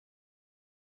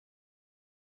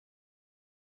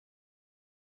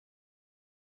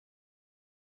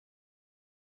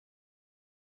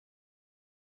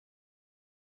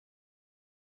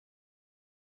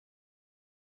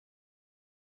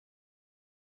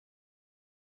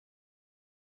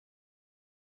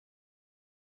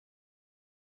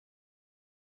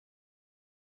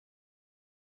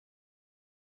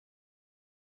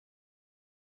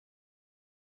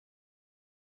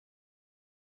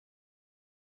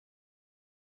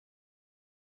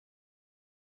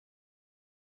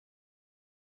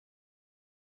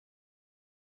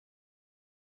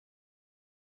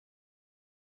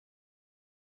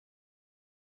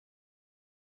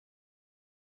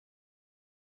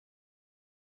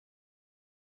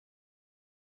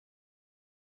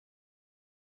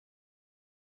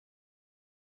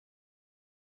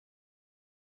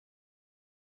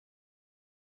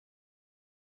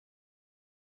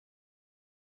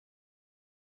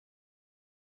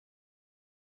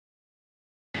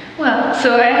Well,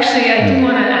 so I do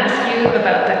want to ask you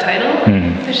about the title,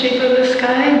 The Shape of the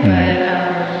Sky,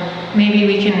 but maybe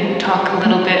we can talk a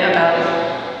little bit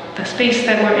about the space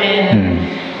that we're in,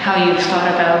 how you've thought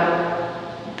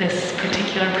about this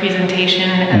particular presentation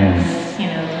as, you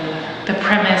know, the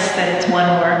premise that it's one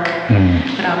work,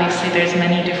 but obviously there's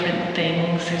many different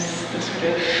things. There's the sort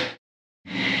of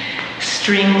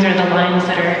strings or the lines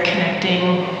that are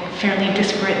connecting fairly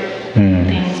disparate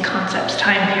things, concepts,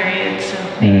 time periods. So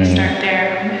maybe start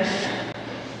there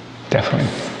with definitely.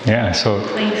 Yeah, so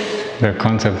place. The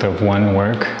concept of one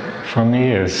work for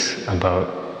me is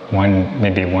about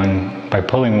by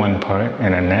pulling one part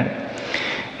in a net,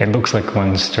 it looks like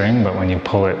one string, but when you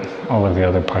pull it, all of the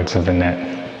other parts of the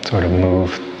net sort of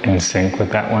move in sync with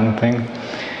that one thing.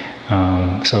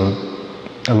 So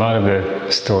a lot of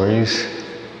the stories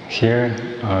here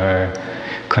are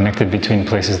connected between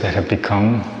places that have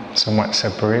become somewhat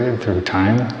separated through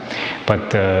time, but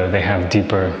they have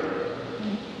deeper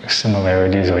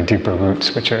similarities or deeper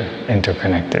roots which are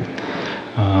interconnected.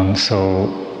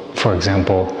 So, for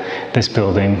example, this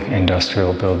building,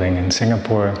 industrial building in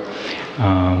Singapore,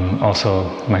 also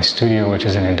my studio, which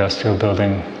is an industrial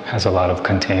building, has a lot of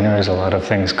containers, a lot of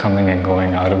things coming and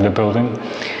going out of the building.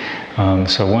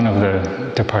 So one of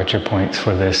the departure points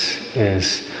for this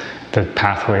is the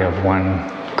pathway of one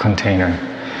container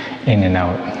in and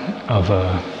out of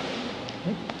a,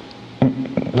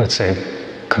 let's say,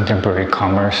 contemporary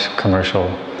commercial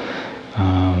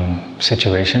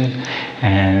situation,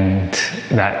 and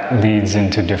that leads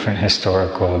into different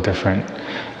historical,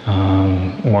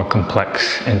 more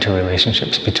complex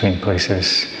interrelationships between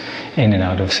places in and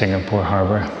out of Singapore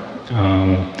Harbor.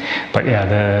 But yeah,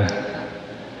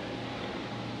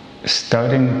 the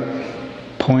starting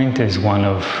point is one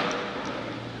of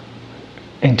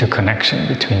interconnection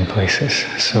between places.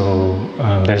 So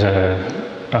there's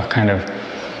a kind of,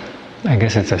 I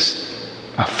guess it's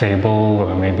a fable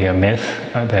or maybe a myth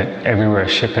that everywhere a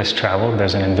ship has traveled,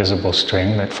 there's an invisible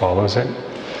string that follows it.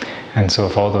 And so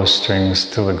if all those strings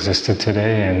still existed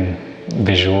today in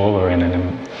visual or in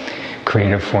a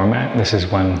creative format, this is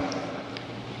one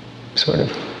sort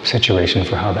of situation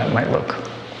for how that might look.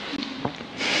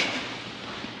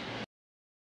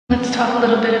 Let's talk a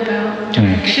little bit about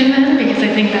direction then, because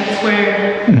I think that's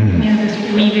where you know,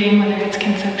 this weaving, whether it's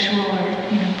conceptual or,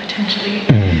 you know, potentially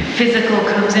physical,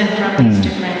 comes in from these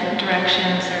different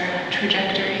directions or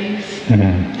trajectories, and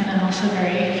then also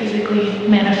very physically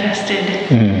manifested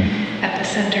at the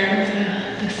center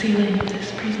of the ceiling of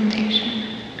this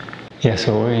presentation. Yeah,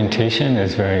 so orientation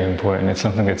is very important. It's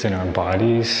something that's in our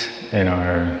bodies, in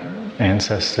our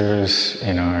ancestors,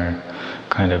 in our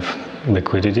kind of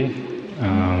liquidity.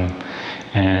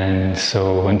 And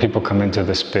so when people come into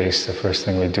the space, the first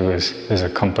thing we do is there's a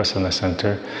compass in the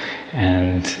center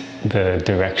and the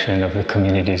direction of the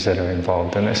communities that are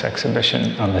involved in this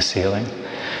exhibition on the ceiling.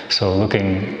 So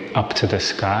looking up to the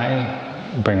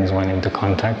sky brings one into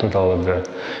contact with all of the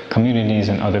communities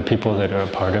and other people that are a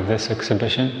part of this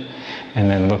exhibition. And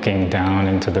then looking down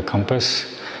into the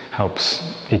compass helps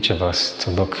each of us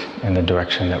to look in the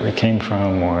direction that we came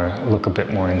from or look a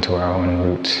bit more into our own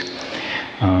roots.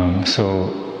 So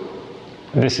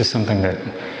this is something that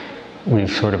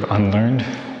we've sort of unlearned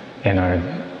in our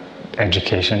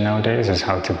education nowadays, is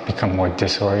how to become more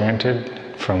disoriented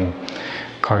from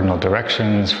cardinal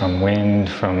directions, from wind,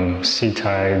 from sea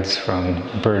tides, from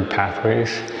bird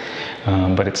pathways.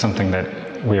 But it's something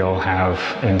that we all have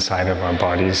inside of our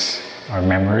bodies, our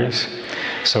memories.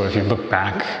 So if you look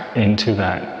back into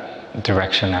that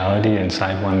directionality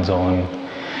inside one's own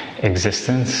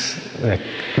existence,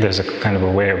 there's a kind of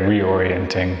a way of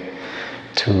reorienting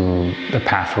to the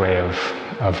pathway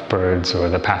of birds or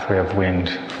the pathway of wind,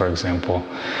 for example,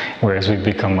 whereas we've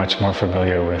become much more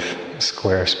familiar with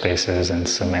square spaces and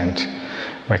cement,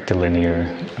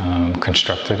 rectilinear,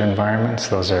 constructed environments.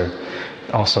 Those are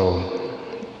also,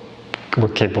 we're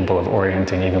capable of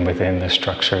orienting even within the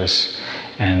structures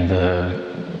and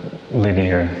the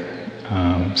linear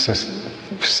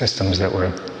systems that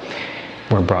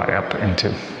we're brought up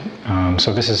into.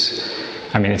 So this is,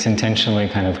 I mean, it's intentionally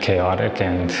kind of chaotic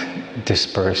and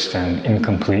dispersed and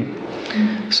incomplete.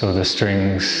 So the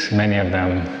strings, many of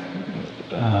them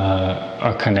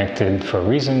are connected for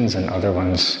reasons, and other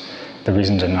ones, the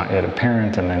reasons are not yet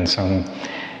apparent, and then some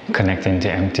connecting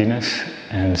to emptiness.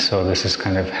 And so this is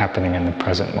kind of happening in the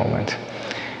present moment.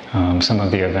 Some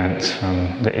of the events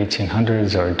from the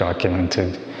 1800s are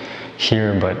documented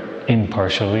here, but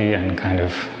impartially and kind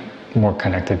of more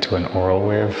connected to an oral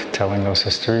way of telling those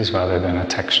histories rather than a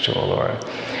textual or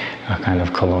a kind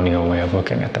of colonial way of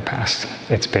looking at the past.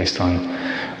 It's based on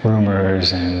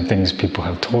rumors and things people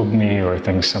have told me or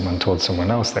things someone told someone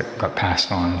else that got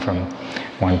passed on from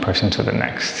one person to the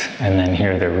next. And then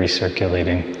here they're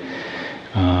recirculating.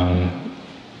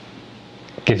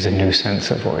 Gives a new sense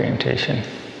of orientation.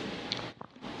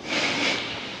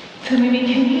 So maybe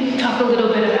can you talk a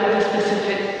little bit about the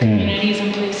specific communities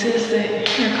and places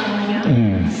that you're calling out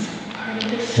as part of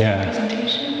this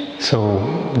presentation? So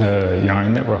the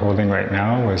yarn that we're holding right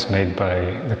now was made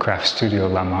by the craft studio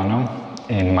La Mano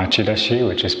in Machidashi,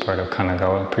 which is part of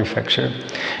Kanagawa Prefecture,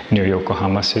 near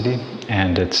Yokohama City.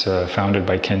 And it's founded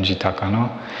by Kenji Takano.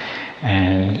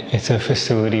 And it's a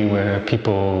facility where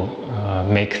people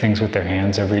make things with their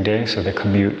hands every day. So they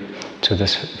commute to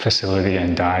this facility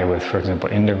and dye with, for example,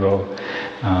 indigo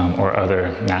or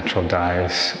other natural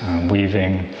dyes,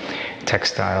 weaving,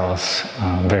 textiles,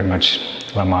 very much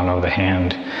La Mano, the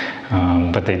hand.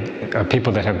 But they are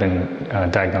people that have been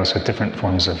diagnosed with different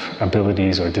forms of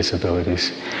abilities or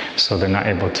disabilities. So they're not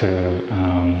able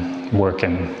to work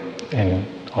in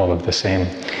all of the same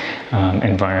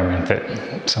environment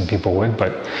that some people would,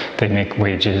 but they make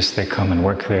wages, they come and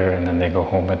work there, and then they go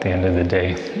home at the end of the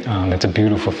day. It's a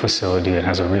beautiful facility, it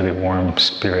has a really warm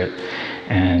spirit,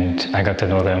 and I got to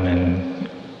know them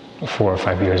 4 or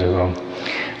 5 years ago.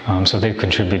 So they've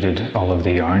contributed all of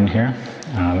the yarn here,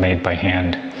 made by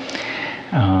hand.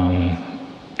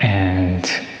 And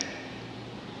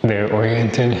they're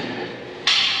oriented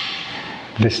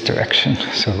this direction,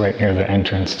 so right near the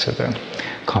entrance to the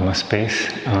Kama space.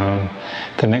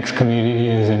 The next community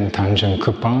is in Tanjung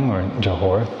Kupang, or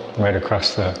Johor, right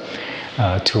across the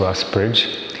Tuas Bridge,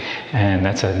 and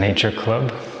that's a nature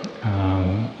club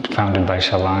founded by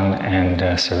Shalan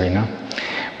and Serena,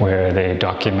 where they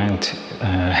document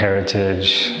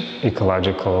heritage,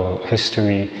 ecological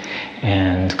history,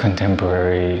 and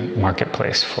contemporary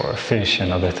marketplace for fish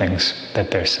and other things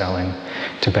that they're selling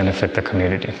to benefit the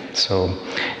community. So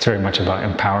it's very much about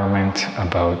empowerment,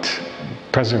 about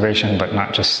preservation, but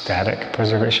not just static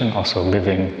preservation, also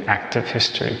living, active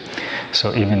history.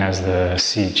 So even as the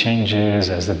sea changes,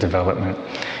 as the development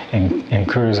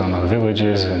incurs on the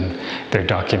villages, and they're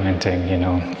documenting,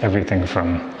 everything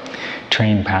from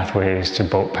train pathways to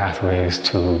boat pathways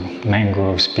to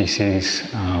mangrove species,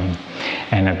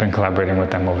 and I've been collaborating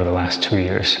with them over the last 2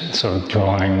 years. So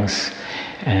drawings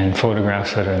and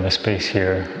photographs that are in the space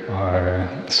here are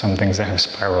some things that have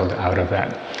spiraled out of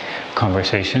that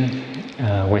conversation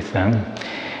with them.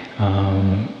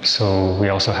 So we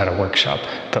also had a workshop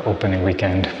the opening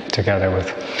weekend together with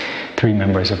 3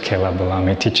 members of Kela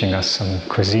Bulame, teaching us some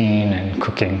cuisine and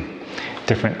cooking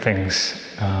different things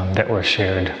that were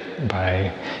shared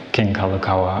by King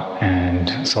Kalakaua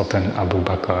and Sultan Abu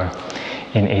Bakar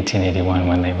in 1881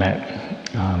 when they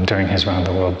met during his round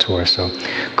the world tour. So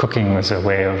cooking was a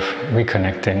way of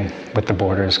reconnecting with the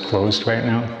borders closed right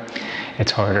now.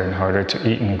 It's harder and harder to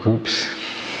eat in groups.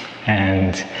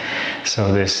 And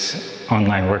so this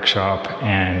online workshop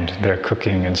and their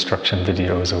cooking instruction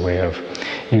video is a way of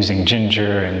using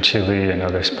ginger and chili and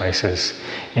other spices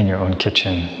in your own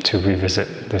kitchen to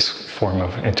revisit this form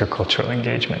of intercultural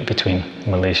engagement between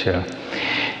Malaysia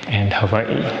and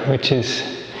Hawaii, which is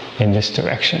in this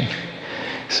direction.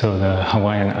 So the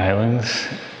Hawaiian Islands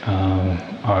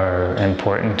are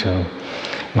important to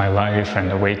my life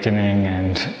and awakening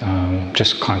and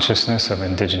just consciousness of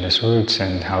indigenous roots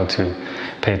and how to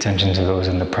pay attention to those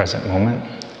in the present moment.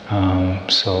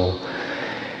 So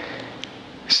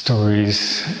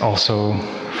stories also,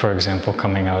 for example,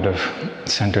 coming out of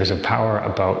centers of power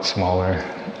about smaller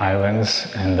islands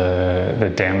and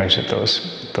the damage that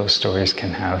those stories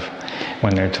can have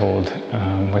when they're told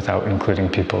without including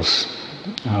people's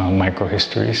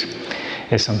micro-histories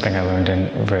is something I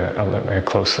learned very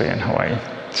closely in Hawaii.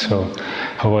 So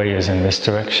Hawaii is in this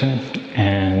direction,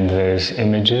 and there's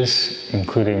images,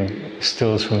 including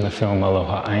stills from the film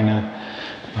Aloha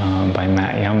Aina by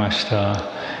Matt Yamashita,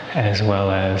 as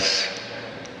well as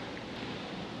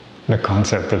the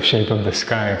concept of shape of the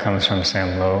sky comes from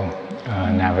Sam Low,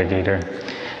 navigator.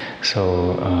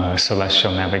 So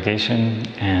celestial navigation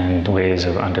and ways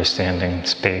of understanding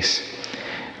space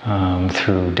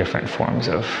through different forms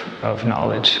of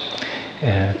knowledge.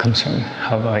 Comes from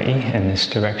Hawaii in this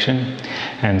direction.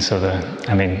 And so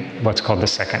what's called the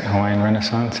Second Hawaiian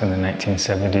Renaissance in the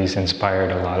 1970s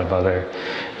inspired a lot of other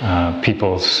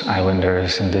peoples,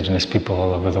 islanders, indigenous people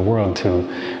all over the world to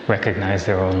recognize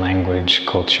their own language,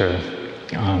 culture,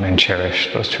 and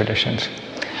cherish those traditions.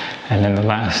 And then the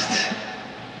last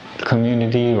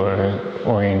community or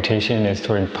orientation is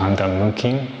toward Pandan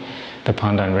Muking, the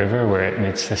Pandan River, where it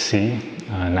meets the sea,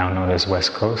 now known as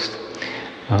West Coast.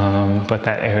 But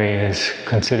that area is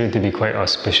considered to be quite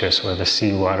auspicious, where the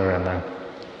seawater and the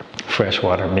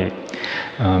freshwater meat.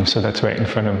 So that's right in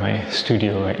front of my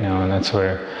studio right now, and that's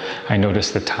where I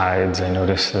notice the tides, I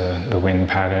notice the wind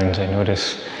patterns, I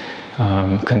notice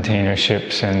container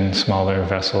ships and smaller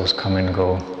vessels come and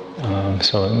go.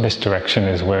 So in this direction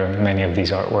is where many of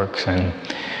these artworks and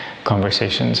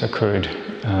conversations occurred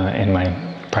in my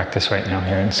practice right now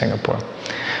here in Singapore.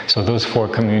 So those 4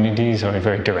 communities are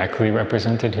very directly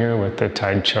represented here with the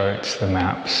tide charts, the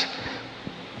maps,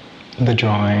 the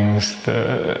drawings,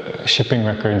 the shipping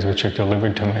records which are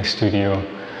delivered to my studio,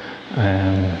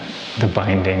 the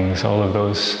bindings. All of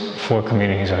those 4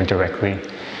 communities are directly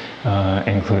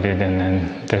included, and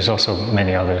then there's also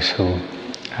many others who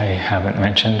I haven't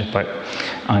mentioned, but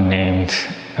unnamed,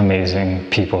 amazing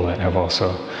people that have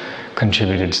also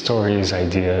contributed stories,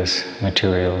 ideas,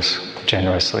 materials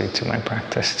generously to my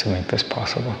practice to make this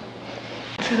possible.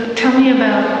 So tell me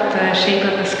about the shape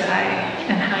of the sky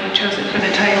and how you chose it for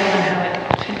the title and how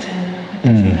it fits in with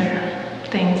these other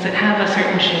things that have a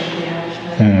certain shape. We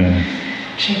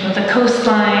have the shape of the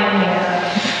coastline, we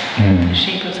have the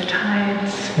shape of the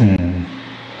tides.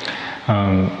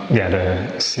 Yeah,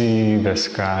 the sea, the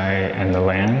sky, and the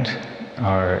land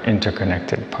are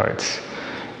interconnected parts.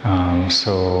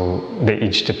 So they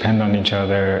each depend on each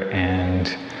other,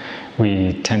 and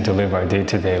we tend to live our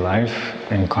day-to-day life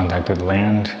in contact with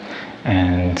land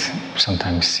and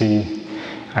sometimes sea.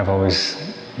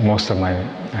 Most of my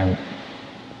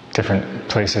different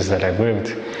places that I've lived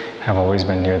have always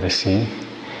been near the sea.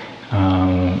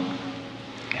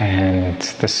 And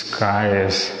the sky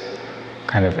is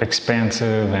kind of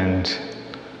expansive and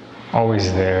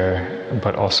always there,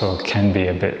 but also can be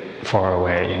a bit far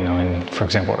away, in, for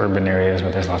example, urban areas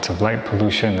where there's lots of light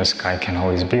pollution, the sky can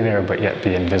always be there, but yet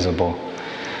be invisible.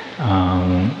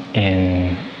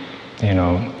 In,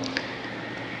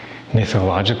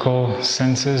 mythological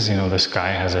senses, the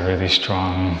sky has a really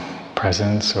strong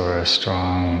presence or a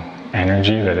strong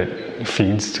energy that it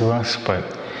feeds to us, but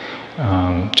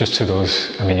just to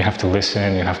those, you have to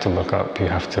listen, you have to look up, you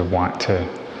have to want to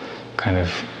kind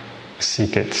of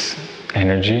seek its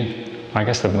energy. I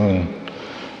guess the moon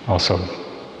also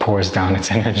pours down its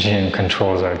energy and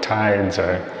controls our tides,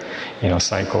 our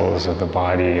cycles of the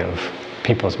body, of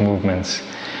people's movements.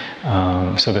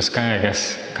 So the sky, I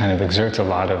guess, kind of exerts a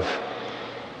lot of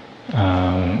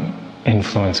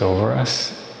influence over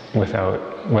us without,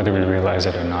 whether we realize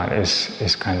it or not,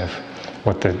 is kind of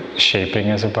what the shaping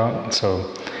is about.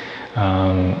 So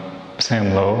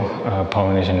Sam Low, a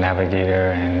Polynesian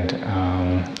navigator and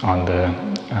on the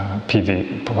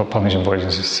Polynesian Voyaging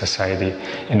Society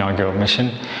inaugural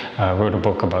mission, wrote a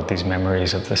book about these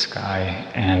memories of the sky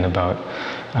and about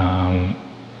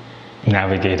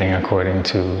navigating according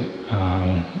to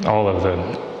all of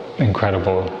the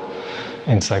incredible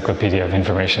encyclopedia of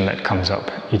information that comes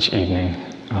up each evening.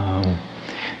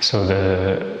 So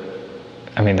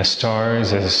the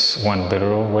stars is one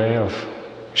literal way of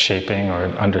shaping or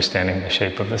understanding the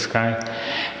shape of the sky,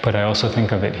 but I also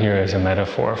think of it here as a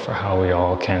metaphor for how we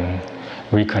all can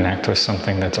reconnect with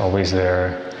something that's always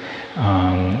there,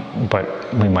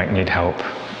 but we might need help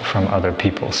from other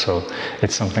people. So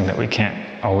it's something that we can't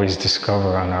always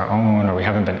discover on our own, or we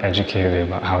haven't been educated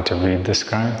about how to read the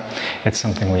sky. It's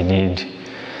something we need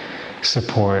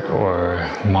support or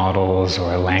models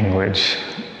or language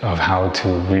of how to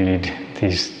read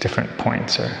these different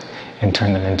points and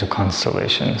turn them into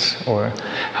constellations, or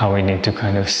how we need to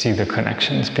kind of see the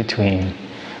connections between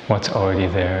what's already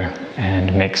there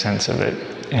and make sense of it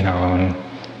in our own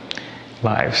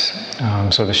lives.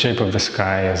 So the shape of the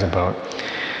sky is about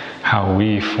how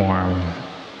we form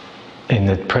in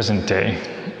the present day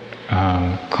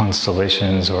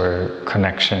constellations or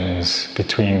connections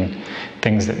between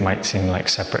things that might seem like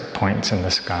separate points in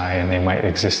the sky, and they might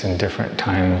exist in different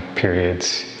time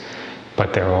periods,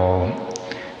 but they're all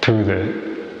through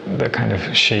the kind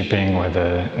of shaping or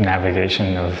the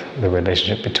navigation of the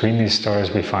relationship between these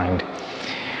stars. We find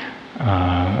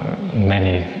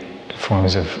many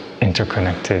forms of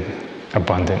interconnected,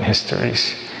 abundant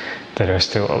histories that are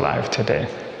still alive today.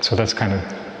 So that's kind of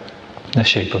the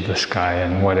shape of the sky,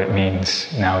 and what it means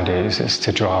nowadays is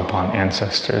to draw upon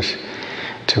ancestors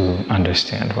to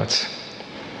understand what's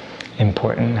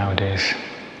important nowadays.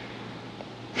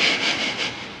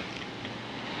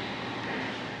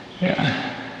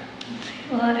 Yeah.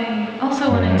 Well, I also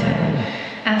wanted to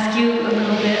ask you a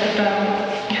little bit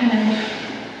about kind of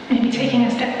maybe taking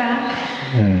a step back.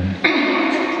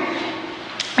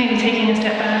 Maybe taking a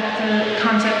step back, the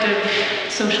concept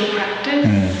of social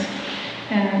practice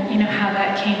and how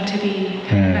that came to be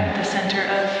kind of at the center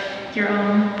of your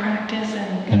own practice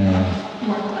and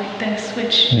work like this,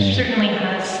 which certainly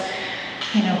has,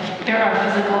 there are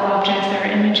physical objects, there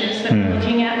are images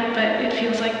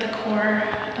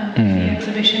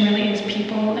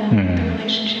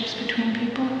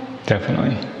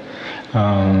Definitely.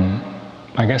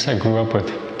 I guess I grew up with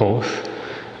both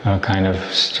a kind of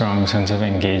strong sense of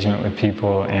engagement with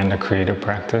people and a creative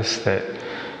practice that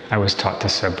I was taught to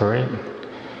separate.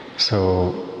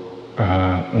 So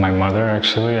my mother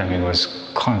actually, was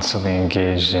constantly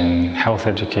engaged in health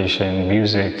education,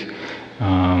 music,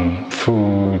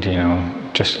 food,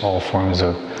 just all forms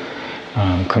of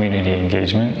community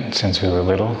engagement since we were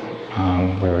little.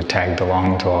 We were tagged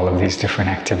along to all of these different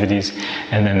activities,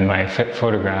 and then my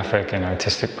photographic and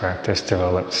artistic practice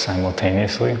developed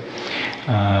simultaneously.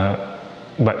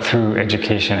 But through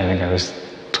education, I think I was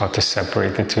taught to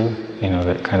separate the two,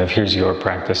 that kind of here's your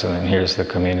practice and then here's the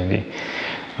community.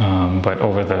 But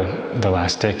over the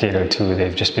last decade or two,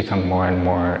 they've just become more and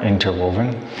more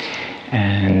interwoven,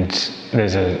 and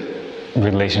there's a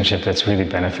relationship that's really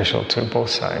beneficial to both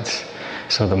sides.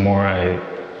 So the more I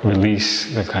release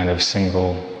the kind of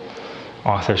single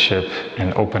authorship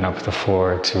and open up the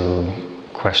floor to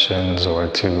questions or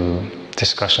to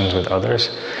discussions with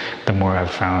others, the more I've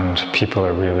found people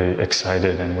are really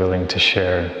excited and willing to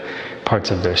share parts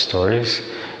of their stories.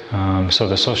 So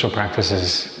the social practice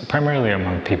is primarily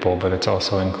among people, but it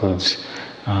also includes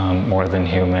more than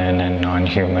human and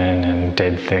non-human and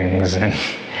dead things and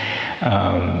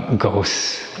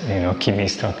ghosts.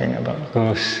 Kimi's talking about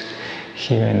ghosts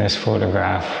here in this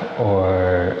photograph,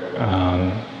 or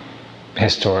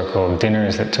historical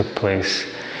dinners that took place,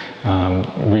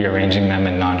 rearranging them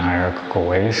in non-hierarchical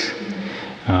ways,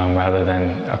 rather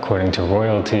than according to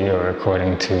royalty or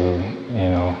according to,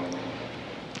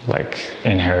 like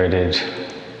inherited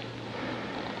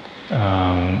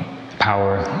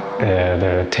power.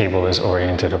 The table is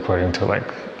oriented according to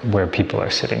like where people are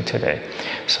sitting today.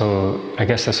 So I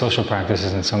guess the social practice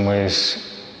is in some ways,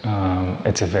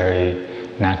 it's a very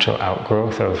natural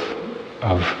outgrowth of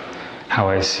how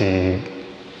I see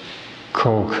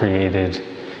co-created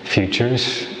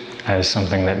futures as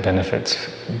something that benefits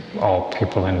all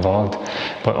people involved,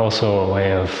 but also a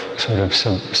way of sort of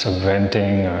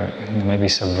subverting or maybe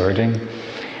subverting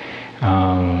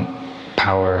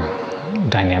power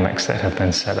dynamics that have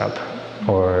been set up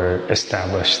or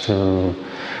established through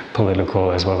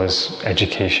political as well as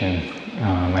education.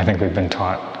 I think we've been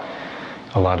taught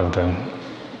a lot of the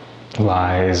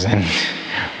lies and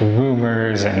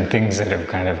rumors and things that have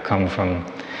kind of come from,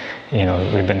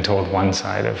 we've been told one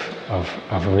side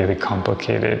of really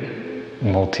complicated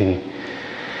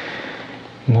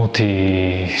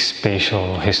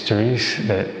multi-spatial histories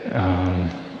that,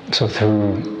 so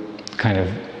through kind of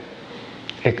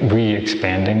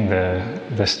re-expanding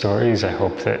the stories, I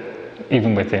hope that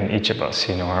even within each of us,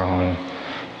 our own,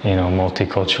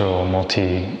 multicultural,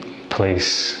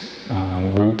 multi-place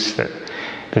roots, that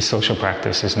this social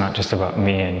practice is not just about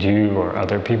me and you or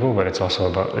other people, but it's also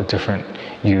about the different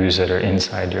yous that are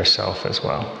inside yourself as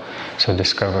well. So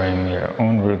discovering your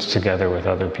own roots together with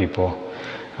other people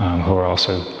who are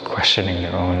also questioning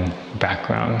their own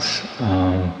backgrounds.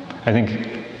 I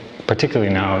think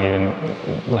particularly now, even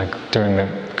like during the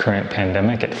current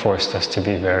pandemic, it forced us to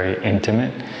be very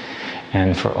intimate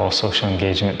and for all social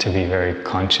engagement to be very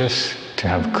conscious, to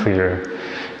have clear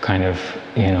kind of,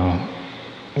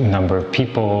 number of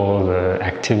people, the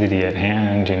activity at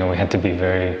hand. We had to be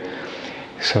very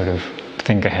sort of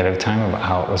think ahead of time about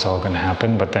how it was all going to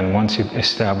happen. But then once you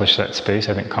establish that space,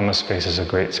 I think Comma Space is a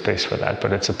great space for that,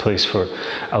 but it's a place for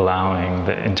allowing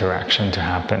the interaction to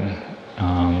happen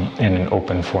in an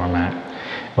open format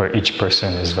where each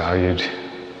person is valued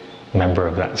member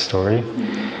of that story.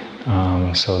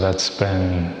 So that's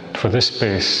been, for this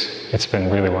space, it's been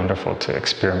really wonderful to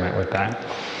experiment with that.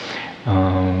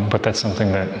 But that's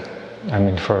something that,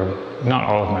 for not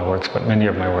all of my works, but many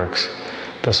of my works,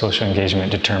 the social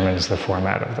engagement determines the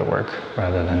format of the work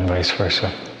rather than vice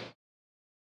versa.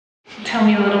 Tell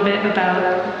me a little bit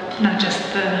about not just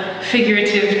the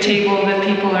figurative table that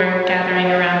people are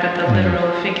gathering around, but the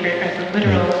literal figure, or the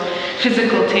literal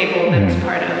physical table that's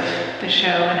part of the show,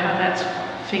 and how that's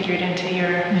figured into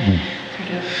your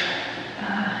sort of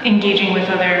engaging with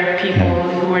other people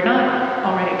who are not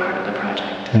already part of the project.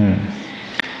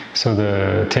 So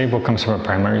the table comes from a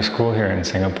primary school here in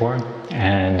Singapore,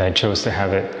 and I chose to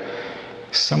have it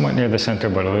somewhat near the center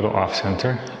but a little off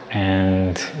center,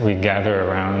 and we gather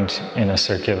around in a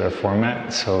circular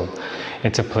format. So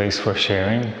it's a place for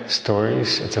sharing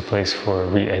stories, it's a place for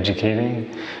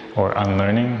re-educating or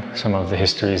unlearning some of the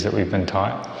histories that we've been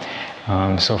taught.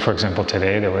 So for example,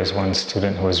 today there was one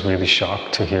student who was really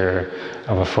shocked to hear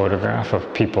of a photograph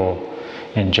of people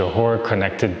in Johor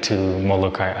connected to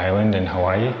Molokai Island in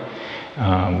Hawaii.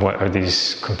 What are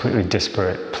these completely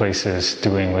disparate places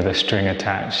doing with a string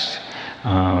attached?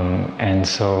 And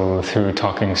so through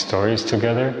talking stories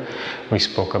together, we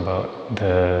spoke about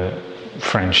the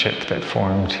friendship that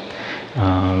formed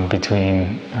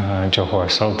between Johor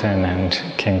Sultan and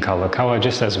King Kalakaua,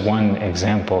 just as one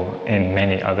example in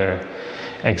many other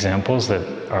examples that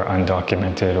are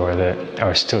undocumented or that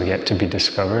are still yet to be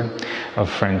discovered of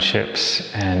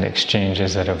friendships and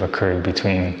exchanges that have occurred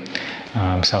between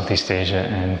Southeast Asia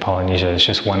and Polynesia. Is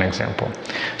just one example.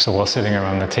 So while sitting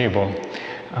around the table,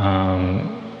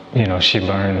 you know, she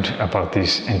learned about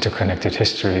these interconnected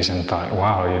histories and thought,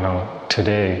 wow, you know,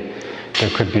 today there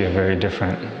could be a very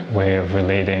different way of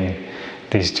relating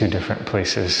these two different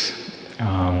places,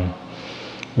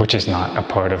 which is not a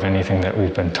part of anything that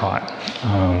we've been taught.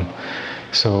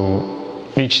 So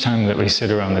each time that we sit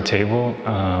around the table,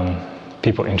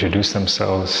 people introduce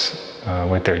themselves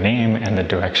with their name and the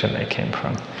direction they came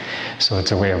from. So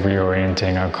it's a way of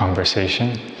reorienting our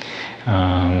conversation.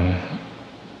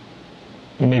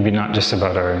 Maybe not just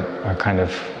about our kind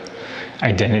of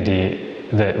identity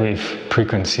that we've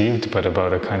preconceived, but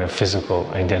about a kind of physical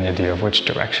identity of which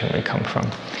direction we come from.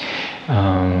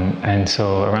 And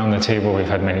so around the table we've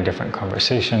had many different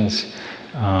conversations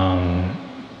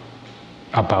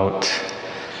about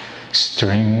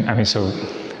string. I mean, so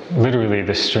literally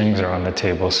the strings are on the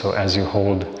table, so as you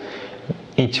hold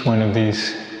each one of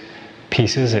these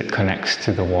pieces, it connects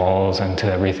to the walls and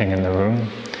to everything in the room.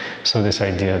 So this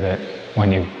idea that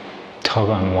when you tug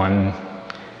on one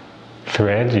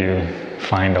thread, you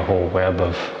find a whole web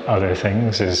of other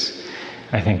things is,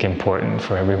 I think, important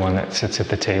for everyone that sits at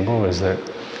the table, is that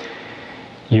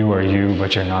you are you,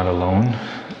 but you're not alone.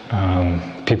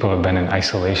 People have been in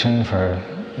isolation for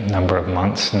a number of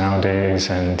months nowadays,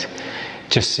 and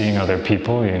just seeing other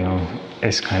people, you know,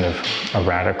 is kind of a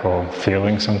radical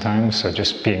feeling sometimes. So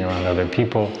just being around other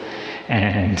people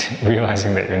and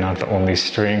realizing that you're not the only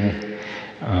string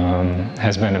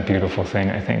has been a beautiful thing,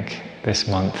 I think, this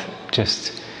month.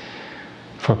 Just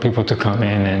for people to come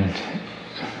in and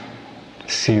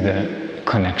see the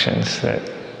connections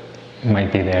that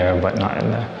might be there but not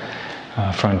in the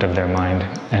front of their mind.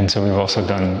 And so we've also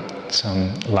done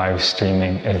some live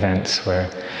streaming events where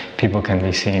people can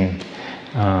be seen.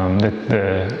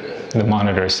 The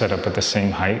monitor is set up at the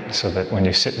same height so that when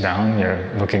you sit down, you're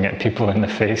looking at people in the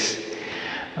face.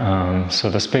 So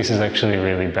the space is actually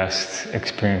really best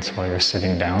experienced while you're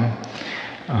sitting down.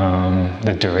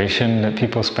 The duration that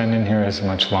people spend in here is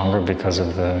much longer because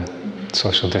of the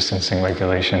social distancing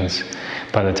regulations.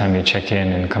 By the time you check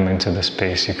in and come into the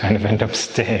space, you kind of end up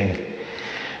staying.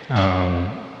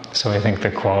 So I think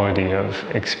the quality of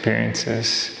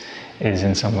experiences is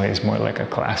in some ways more like a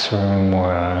classroom,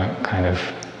 or a kind of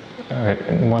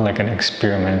more like an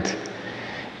experiment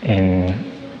in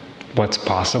what's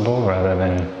possible, rather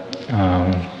than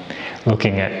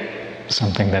looking at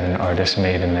something that an artist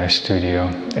made in their studio.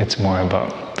 It's more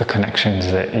about the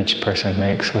connections that each person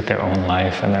makes with their own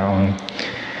life and their own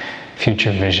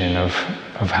future vision of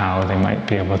how they might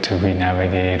be able to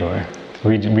re-navigate or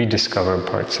rediscover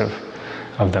parts of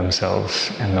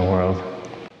themselves and the world.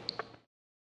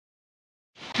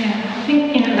 Yeah, I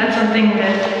think, you know, that's something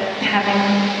that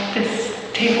having this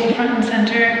table front and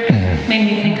center made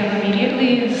me think of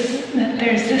immediately, is that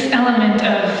there's this element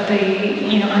of the,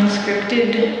 you know,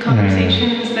 unscripted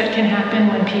conversations that can happen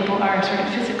when people are sort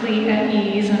of physically at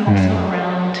ease, and also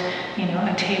around, you know,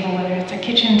 a table, whether it's a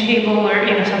kitchen table or,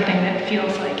 you know, something that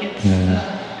feels like it's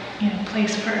a, you know,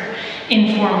 place for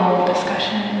informal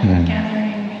discussion and gathering.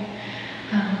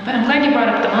 But I'm glad you brought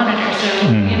up the monitor. So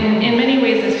in many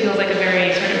ways this feels like a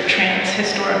very sort of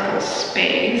trans-historical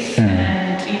space,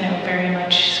 and, you know, very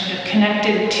much sort of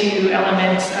connected to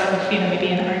elements of, you know, maybe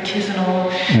an artisanal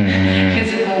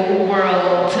physical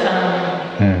world,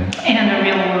 and a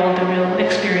real world, the real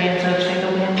experience of, say, the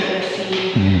wind or the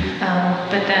sea.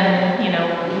 But then, you know,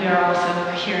 we are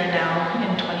also here now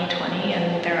in 2020,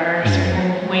 and there are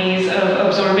certain ways of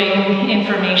absorbing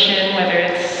information, whether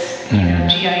it's, you know,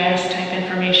 GIS type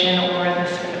information, or the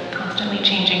sort of constantly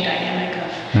changing dynamic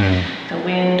of the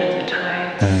wind, of the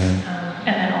tides,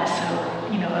 and then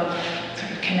also, you know, of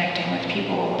sort of connecting with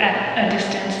people at a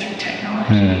distance through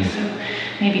technology. So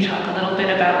maybe talk a little bit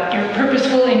about your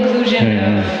purposeful inclusion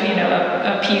of, you know,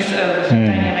 a piece of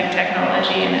dynamic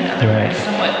technology in an otherwise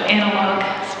somewhat analog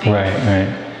space. Right.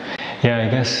 Yeah, I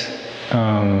guess,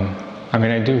 I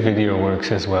mean, I do video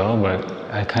works as well, but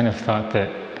I kind of thought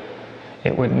that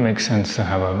it wouldn't make sense to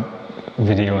have a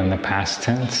video in the past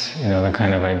tense. You know, the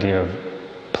kind of idea of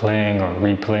playing or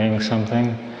replaying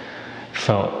something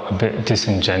felt a bit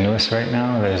disingenuous right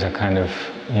now. There's a kind of,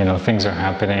 you know, things are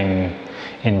happening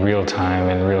in real time,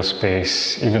 in real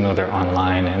space, even though they're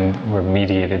online and we're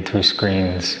mediated through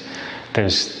screens.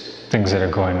 there's things that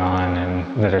are going on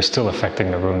and that are still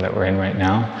affecting the room that we're in right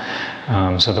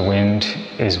now. So the wind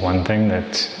is one thing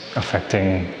that's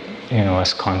affecting,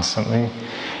 us constantly.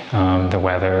 The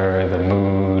weather, the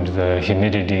mood, the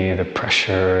humidity, the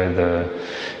pressure, the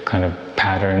kind of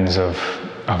patterns of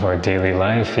our daily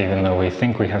life. Even though we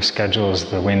think we have schedules,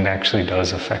 the wind actually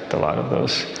does affect a lot of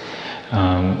those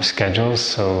schedules.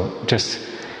 So just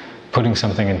putting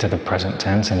something into the present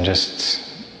tense and just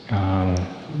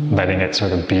letting it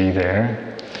sort of be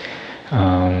there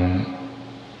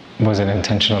was an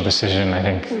intentional decision, I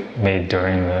think, made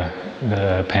during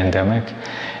the pandemic.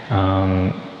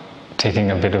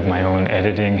 Taking a bit of my own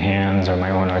editing hands or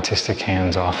my own artistic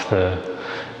hands off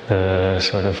the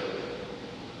sort of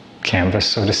canvas,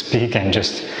 so to speak, and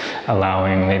just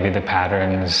allowing maybe the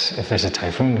patterns. If there's a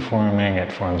typhoon forming,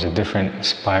 it forms a different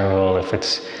spiral. If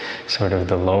it's sort of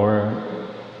the lower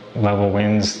level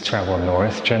winds travel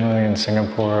north generally in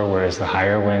Singapore, whereas the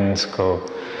higher winds go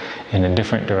in a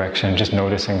different direction, just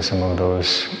noticing some of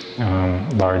those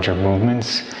larger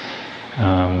movements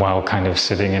while kind of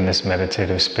sitting in this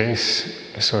meditative space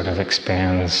sort of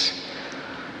expands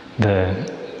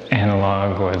the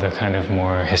analog or the kind of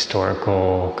more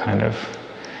historical kind of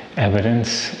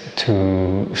evidence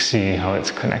to see how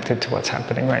it's connected to what's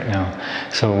happening right now.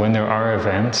 So when there are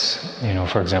events,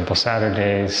 for example,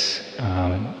 Saturdays,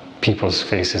 people's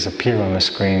faces appear on the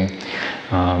screen,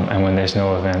 and when there's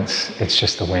no events, it's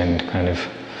just the wind kind of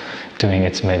doing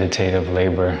its meditative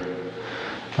labor,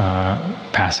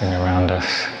 passing around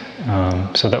us.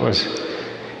 So that was,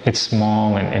 it's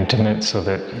small and intimate so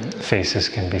that faces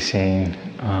can be seen,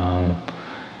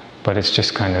 but it's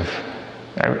just kind of,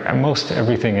 most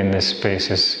everything in this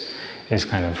space is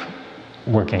kind of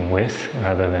working with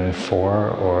rather than for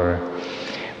or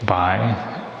by.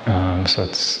 So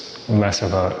it's less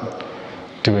about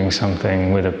doing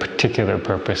something with a particular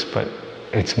purpose, but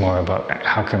it's more about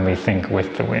how can we think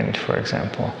with the wind, for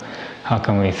example. How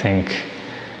can we think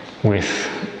with,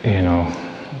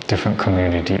 different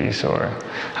communities, or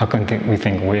how can we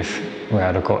think with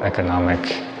radical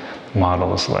economic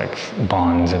models like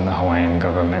bonds in the Hawaiian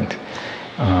government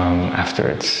after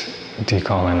it's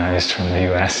decolonized from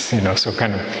the US, so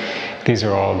kind of these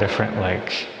are all different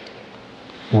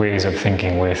ways of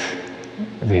thinking with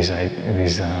these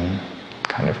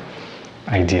kind of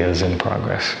ideas in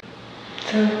progress.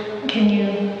 So can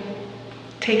you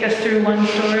take us through one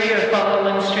story or follow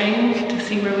one string to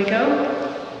see where we go?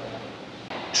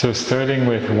 So starting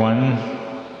with one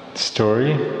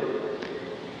story,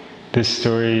 this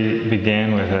story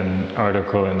began with an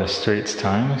article in the Straits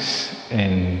Times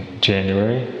in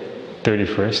January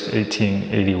 31st,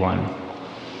 1881.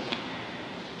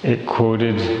 It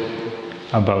quoted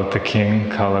about the King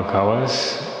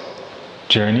Kalakawa's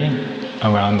journey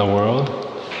around the world.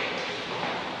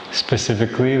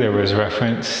 Specifically, there was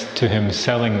reference to him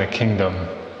selling the kingdom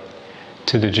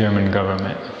to the German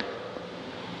government,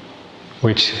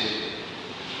 which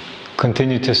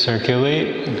continued to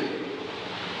circulate,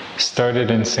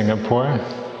 started in Singapore.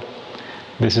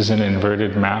 This is an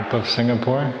inverted map of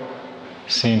Singapore,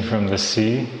 seen from the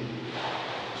sea.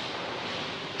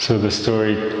 So the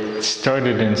story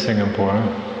started in Singapore,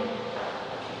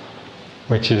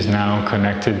 which is now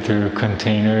connected through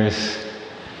containers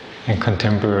and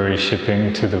contemporary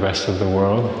shipping to the rest of the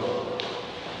world.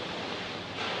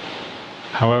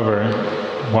 However,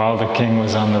 while the king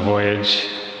was on the voyage,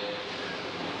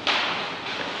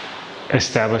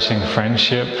 establishing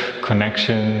friendship,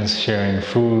 connections, sharing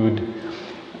food,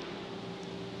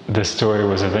 the story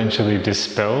was eventually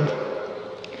dispelled.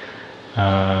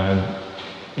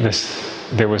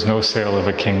 There was no sale of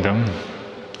a kingdom,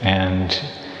 and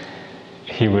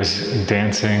he was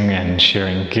dancing and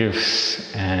sharing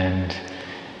gifts and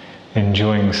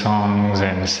enjoying songs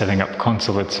and setting up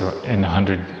consulates in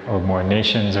 100 or more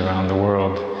nations around the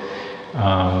world.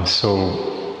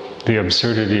 So the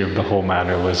absurdity of the whole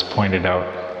matter was pointed out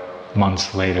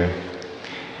months later.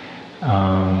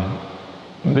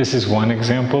 This is one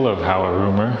example of how a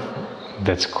rumor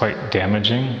that's quite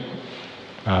damaging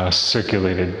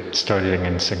circulated starting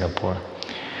in Singapore.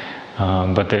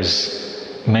 But there's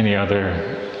many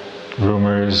other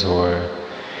rumors or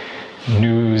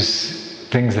news,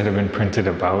 things that have been printed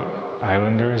about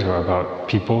islanders or about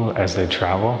people as they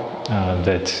travel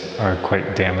that are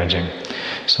quite damaging.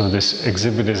 So this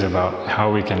exhibit is about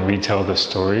how we can retell the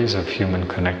stories of human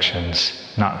connections,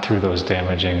 not through those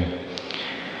damaging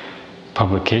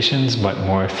publications, but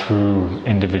more through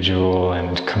individual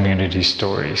and community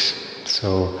stories.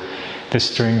 So the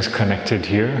strings connected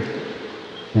here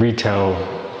retell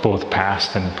both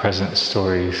past and present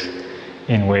stories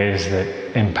in ways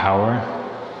that empower,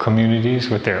 communities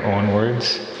with their own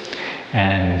words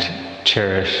and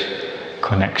cherish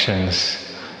connections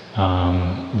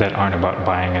that aren't about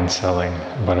buying and selling,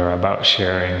 but are about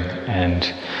sharing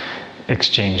and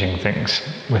exchanging things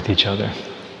with each other.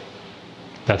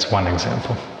 That's one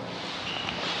example.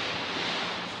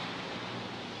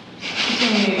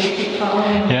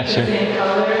 Yeah, sure.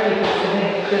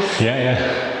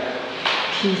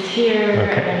 Piece here,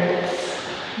 okay.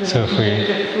 And it's so if we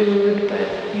the food, but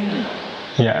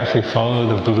yeah, if we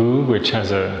follow the blue, which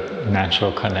has a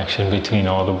natural connection between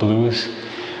all the blues,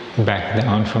 back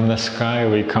down from the sky,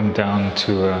 we come down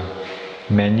to a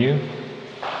menu,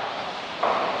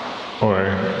 or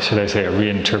should I say a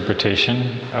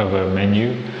reinterpretation of a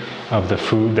menu of the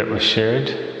food that was shared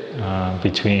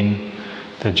between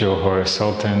the Johor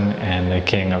Sultan and the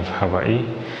King of Hawaii.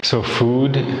 So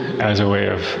food as a way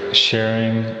of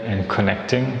sharing and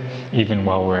connecting, even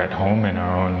while we're at home in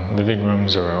our own living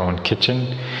rooms or our own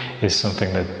kitchen, is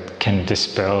something that can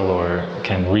dispel or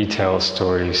can retell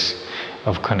stories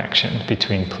of connection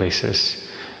between places.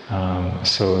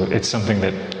 So it's something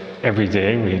that every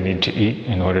day we need to eat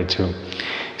in order to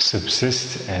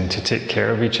subsist and to take care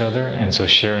of each other. And so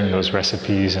sharing those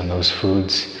recipes and those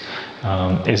foods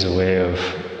is a way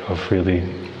of really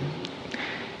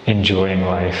enjoying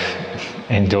life,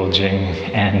 indulging,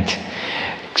 and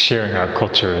sharing our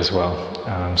culture as well.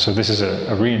 So this is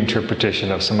a reinterpretation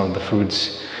of some of the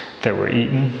foods that were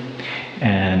eaten,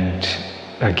 and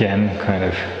again, kind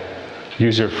of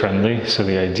user-friendly. So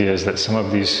the idea is that some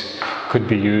of these could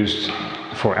be used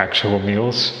for actual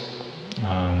meals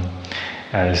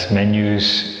as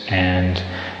menus, and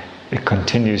it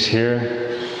continues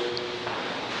here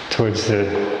towards the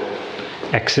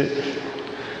exit.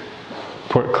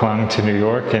 Port Klang to New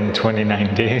York in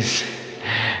 29 days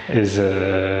is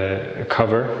a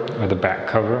cover, or the back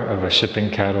cover of a shipping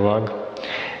catalog.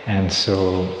 And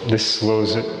so this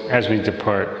slows it as we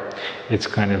depart. It's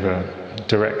kind of a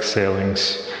direct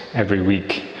sailings every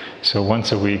week. So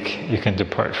once a week you can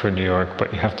depart for New York,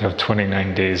 but you have to have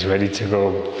 29 days ready to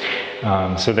go.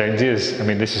 So the idea is, I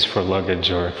mean, this is for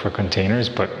luggage or for containers,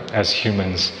 but as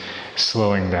humans,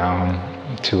 slowing down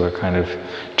to a kind of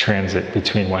transit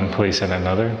between one place and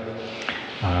another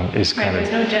is kind of...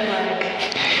 There's no jet lag.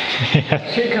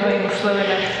 Yeah. You're going slow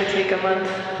enough to take a month.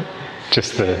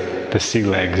 Just the sea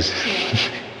legs.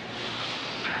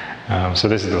 So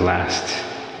this is the last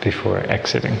before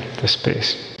exiting the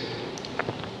space.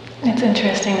 It's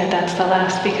interesting that that's the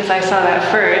last, because I saw that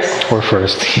first. Or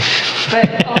first.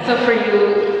 But also for you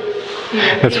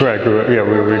know, that's where I grew up. Yeah,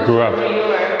 we grew up. New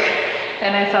York.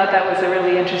 And I thought that was a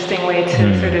really interesting way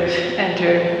to sort of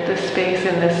enter the space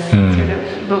in this sort of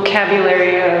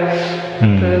vocabulary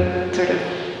of the sort of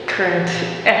current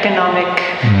economic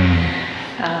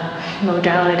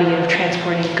modality of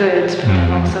transporting goods, but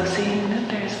then also seeing that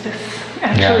there's this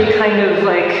actually kind of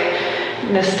like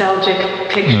nostalgic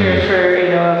picture for, you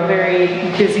know, a very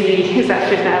busy, is that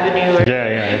Fifth Avenue? Or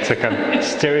yeah, it's like a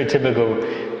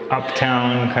stereotypical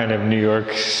uptown kind of New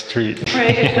York street.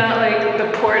 Right, it's not like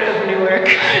the port of Newark.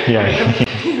 Yeah.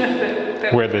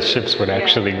 the where the ships would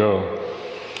actually go.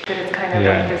 But it's kind of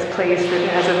like this place that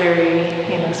has a very,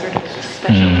 you know, sort of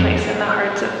special place in the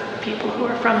hearts of people who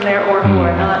are from there or who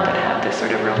are not, that have this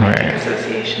sort of romantic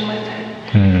association with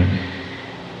it.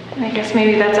 And I guess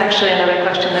maybe that's actually another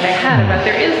question that I had about,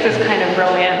 there is this kind of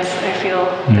romance, I feel,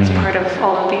 that's part of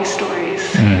all of these stories,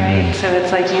 right? So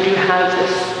it's like you do have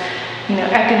this, you know,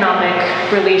 economic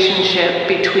relationship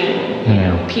between, you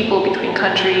know, people, between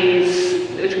countries,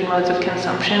 between modes of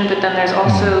consumption, but then there's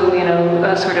also, you know,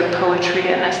 a sort of poetry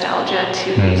and nostalgia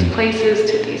to these places,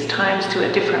 to these times, to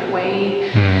a different way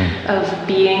of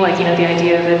being, like, you know, the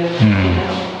idea that, you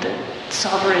know, the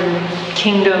sovereign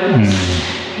kingdoms,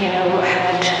 you know,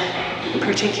 had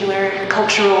particular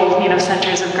cultural, you know,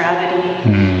 centers of gravity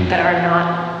that are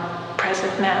not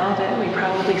present now, that we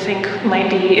probably think might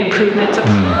be improvements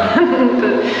upon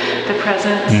the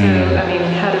present. So, I mean,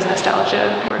 how does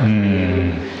nostalgia work for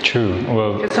you? True.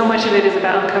 Well, because so much of it is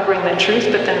about uncovering the truth,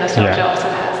 but then nostalgia also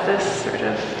has this sort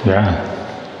of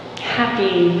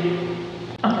happy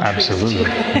absolutely.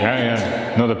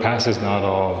 No, the past is not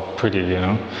all pretty, you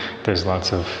know. There's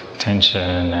lots of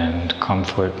tension and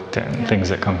conflict and things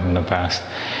that come from the past.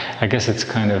 I guess it's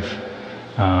kind of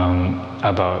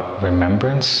about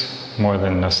remembrance more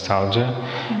than nostalgia,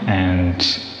 and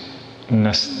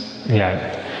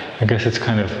I guess it's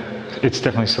kind of, it's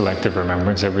definitely selective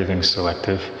remembrance. Everything's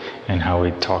selective in how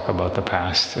we talk about the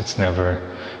past. It's never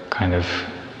kind of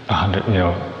 100, you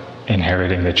know,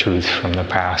 inheriting the truth from the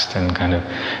past and kind of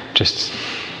just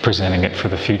presenting it for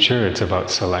the future. It's about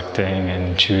selecting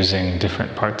and choosing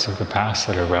different parts of the past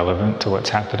that are relevant to what's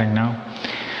happening now.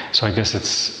 So I guess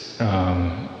it's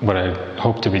what I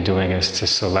hope to be doing is to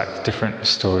select different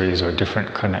stories or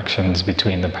different connections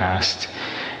between the past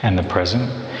and the present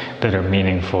that are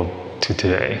meaningful to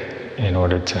today in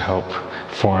order to help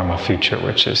form a future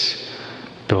which is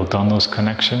built on those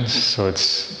connections. So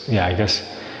it's, yeah, I guess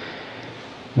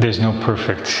there's no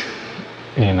perfect,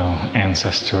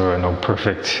 ancestor or no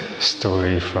perfect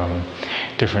story from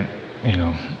different,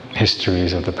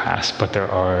 histories of the past, but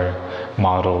there are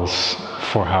models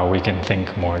for how we can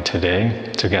think more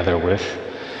today together with,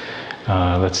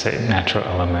 let's say, natural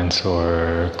elements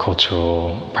or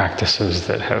cultural practices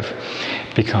that have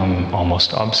become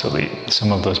almost obsolete.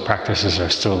 Some of those practices are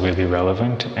still really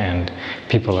relevant, and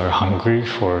people are hungry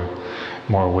for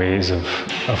more ways of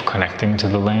connecting to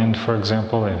the land, for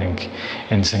example. I think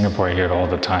in Singapore I hear it all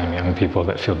the time, young people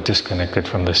that feel disconnected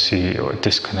from the sea or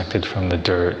disconnected from the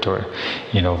dirt, or,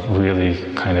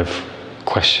 really kind of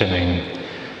questioning,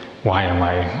 why am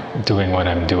I doing what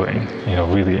I'm doing?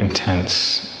 Really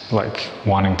intense, like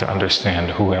wanting to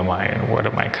understand who am I and what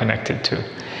am I connected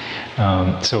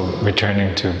to. So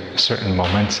returning to certain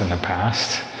moments in the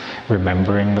past,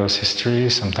 remembering those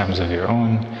histories, sometimes of your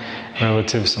own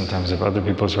relatives, sometimes of other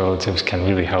people's relatives, can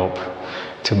really help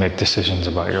to make decisions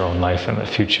about your own life and the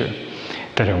future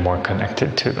that are more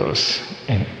connected to those,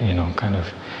 kind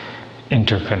of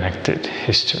interconnected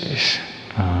histories.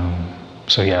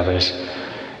 So yeah,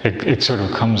 it sort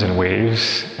of comes in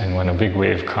waves, and when a big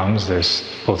wave comes, there's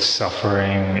both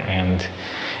suffering and,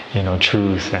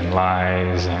 truth and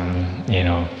lies, and,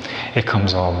 it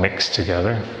comes all mixed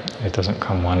together. It doesn't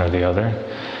come one or the other.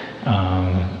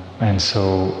 And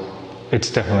so it's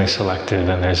definitely selective,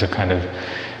 and there's a kind of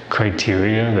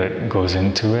criteria that goes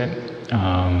into it.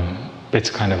 It's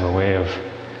kind of a way of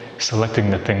selecting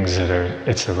the things that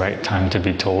it's the right time to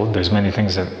be told. There's many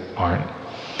things that aren't.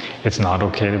 It's not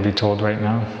okay to be told right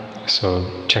now. So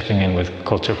checking in with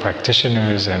culture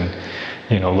practitioners and,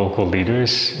 local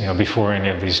leaders, before any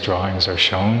of these drawings are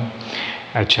shown,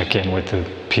 I check in with the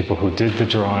people who did the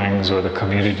drawings or the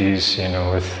communities,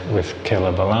 with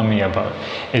Kela Balami about,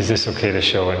 is this okay to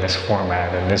show in this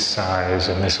format, in this size,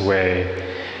 in this way?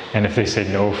 And if they say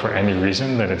no for any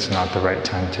reason, then it's not the right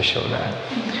time to show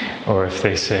that. Or if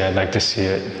they say, I'd like to see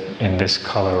it in this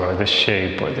color or this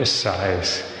shape or this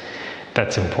size,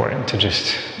 that's important to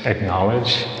just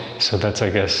acknowledge. So that's, I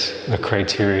guess, the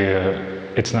criteria.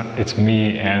 It's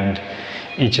me and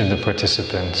each of the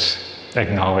participants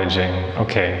acknowledging,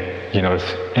 okay,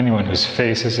 if anyone whose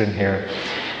face is in here,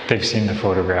 they've seen the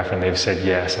photograph and they've said,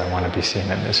 yes, I want to be seen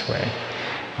in this way.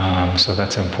 So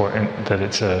that's important, that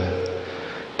it's a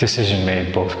decision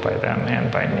made both by them and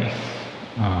by me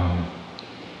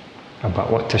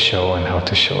about what to show and how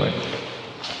to show it.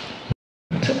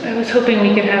 So I was hoping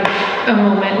we could have a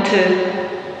moment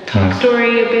to talk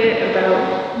story a bit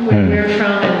about where we're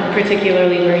from, and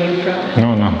particularly where you're from.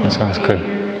 No, that sounds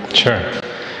good. Sure.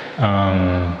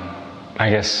 I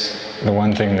guess the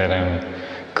one thing that I'm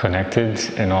connected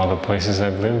in all the places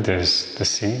I've lived is the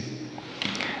sea.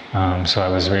 So I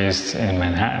was raised in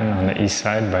Manhattan on the east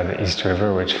side by the East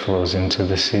River, which flows into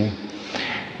the sea.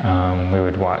 We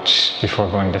would watch, before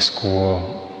going to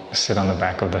school, sit on the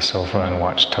back of the sofa and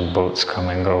watch tugboats come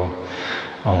and go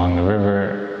along the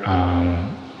river.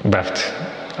 Left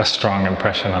a strong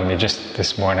impression on me. Just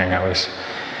this morning I was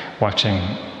watching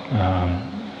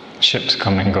ships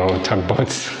come and go,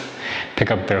 tugboats pick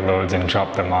up their loads and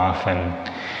drop them off,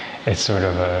 and it's sort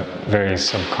of a very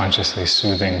subconsciously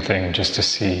soothing thing just to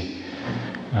see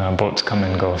boats come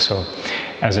and go. So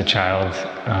as a child,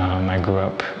 I grew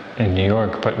up in New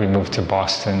York, but we moved to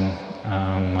Boston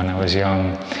when I was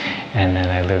young, and then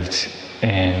I lived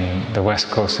in the west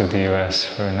coast of the US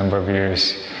for a number of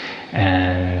years,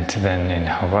 and then in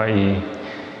Hawaii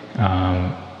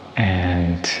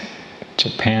and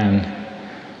Japan,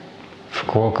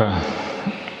 Fukuoka,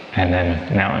 and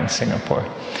then now in Singapore.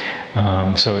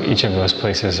 So each of those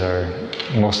places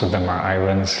most of them are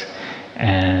islands,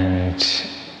 and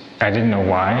I didn't know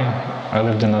why I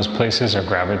lived in those places or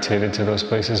gravitated to those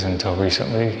places until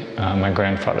recently. My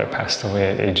grandfather passed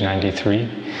away at age 93,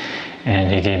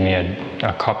 and he gave me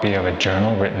a copy of a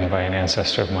journal written by an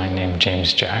ancestor of mine named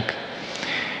James Jack,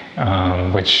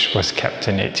 which was kept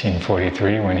in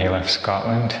 1843 when he left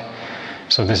Scotland.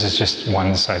 So this is just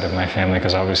one side of my family,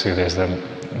 because obviously there's the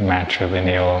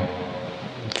matrilineal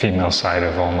female side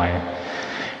of all my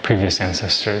previous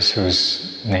ancestors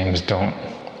whose names don't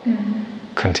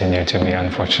continue to me,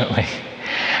 unfortunately.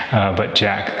 But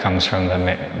Jack comes from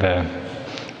the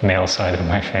male side of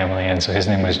my family, and so his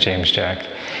name was James Jack.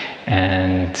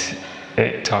 And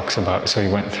it talks about, so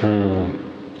he went through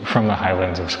from the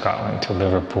Highlands of Scotland to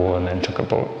Liverpool and then took a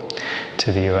boat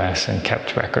to the US and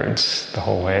kept records the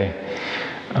whole way.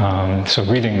 So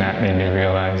reading that made me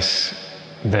realize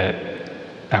that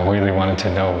I really wanted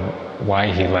to know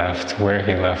why he left, where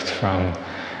he left from,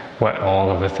 what all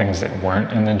of the things that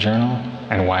weren't in the journal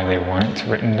and why they weren't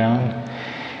written down.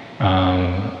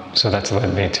 So that's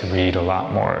led me to read a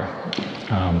lot more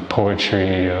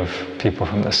poetry of people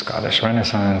from the Scottish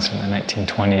Renaissance in the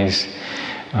 1920s,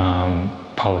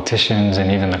 politicians,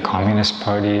 and even the Communist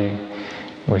Party,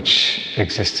 which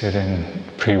existed in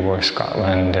pre-war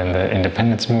Scotland, and the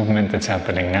independence movement that's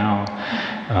happening now,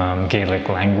 Gaelic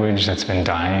language that's been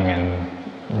dying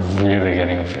and really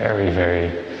getting very,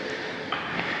 very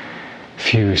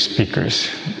few speakers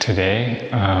today.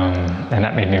 And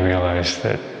that made me realize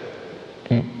that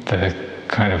the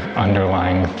kind of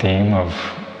underlying theme of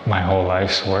my whole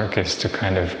life's work is to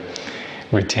kind of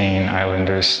retain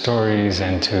Islanders' stories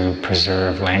and to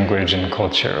preserve language and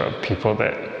culture of people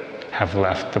that have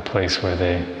left the place where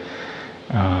they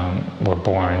were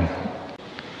born.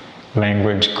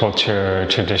 Language, culture,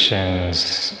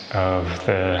 traditions of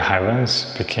the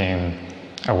Highlands became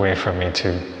a way for me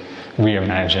to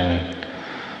reimagine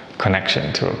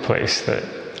connection to a place that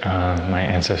my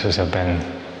ancestors have been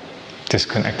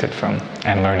disconnected from,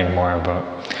 and learning more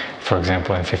about, for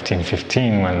example, in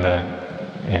 1515, when the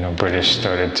British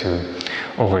started to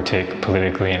overtake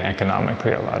politically and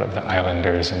economically a lot of the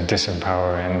islanders and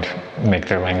disempower and make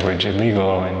their language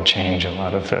illegal and change a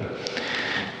lot of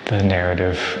the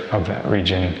narrative of that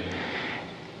region,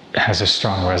 has a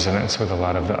strong resonance with a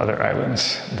lot of the other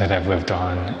islands that I've lived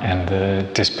on, and the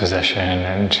dispossession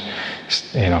and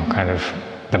kind of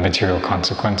the material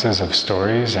consequences of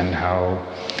stories, and how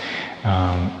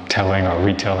telling or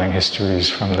retelling histories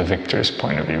from the victor's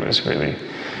point of view is really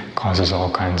causes all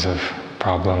kinds of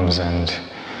problems and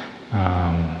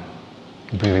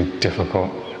really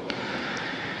difficult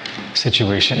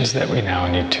situations that we now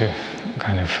need to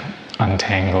kind of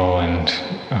untangle and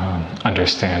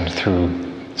understand through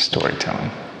storytelling.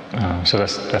 So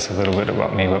that's a little bit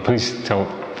about me, but please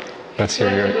let's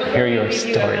hear your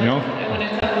story. No? I want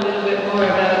to talk a little bit more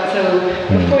about, so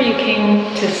before you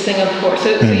came to Singapore, so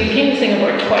you came to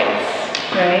Singapore twice,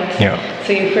 right? Yeah.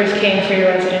 So you first came for your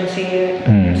residency at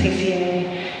CCA,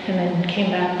 and then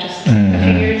came back just a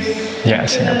few years? Yeah,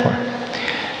 Singapore.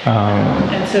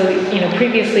 And so,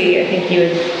 previously I think you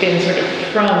had been sort of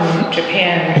from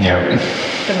Japan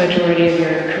for the majority of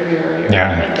your career, or your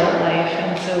adult life,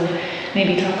 and so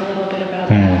maybe talk a little bit about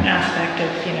that aspect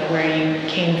of, where you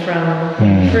came from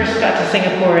when you first got to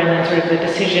Singapore, and then sort of the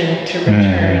decision to return,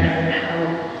 and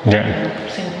how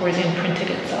Singapore's imprinted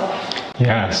itself.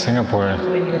 Yeah, Singapore.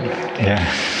 In your practice.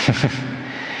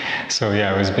 Yeah. So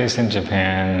I was based in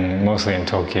Japan, mostly in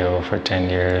Tokyo for 10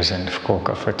 years and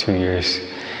Fukuoka for 2 years.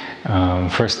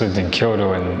 First lived in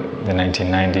Kyoto in the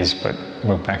 1990s, but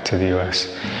moved back to the US.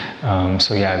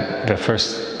 The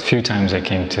first few times I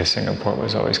came to Singapore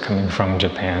was always coming from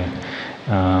Japan.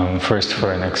 First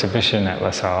for an exhibition at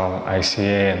LaSalle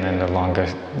ICA, and then the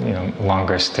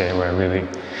longer stay where I really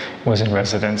was in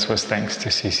residence was thanks to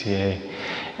CCA.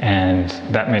 And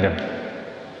that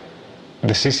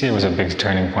the CCA was a big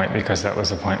turning point, because that was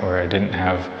the point where I didn't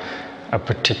have a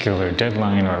particular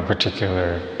deadline or a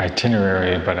particular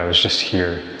itinerary, but I was just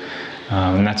here.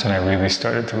 And that's when I really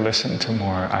started to listen to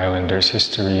more Islanders'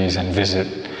 histories and visit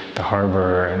the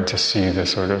harbor and to see the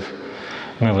sort of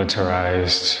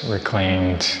militarized,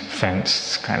 reclaimed,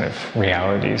 fenced kind of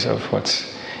realities of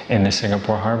what's in the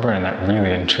Singapore harbor, and that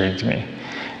really intrigued me.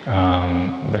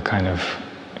 The kind of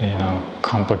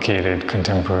complicated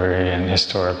contemporary and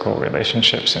historical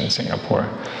relationships in Singapore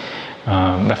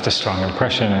left a strong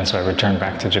impression, and so I returned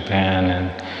back to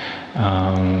Japan,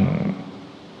 and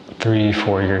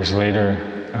 3-4 years later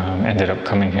ended up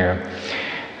coming here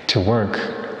to work,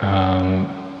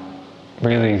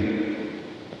 really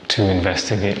to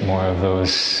investigate more of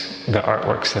the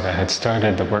artworks that I had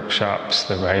started, the workshops,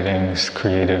 the writings,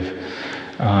 creative,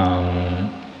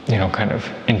 kind of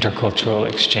intercultural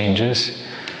exchanges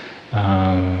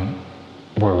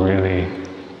were really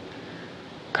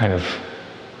kind of,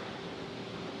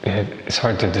 it's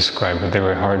hard to describe, but they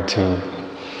were hard to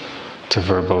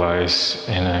verbalize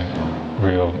in a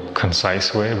real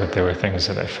concise way, but there were things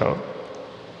that I felt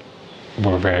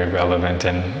were very relevant,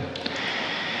 and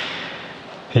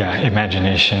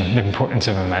imagination, the importance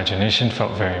of imagination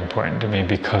felt very important to me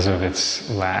because of its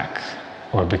lack,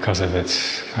 or because of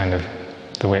its kind of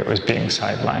the way it was being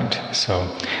sidelined. So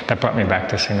that brought me back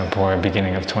to Singapore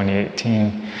beginning of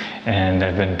 2018, and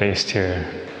I've been based here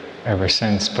ever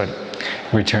since. But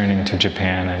returning to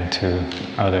Japan and to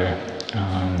other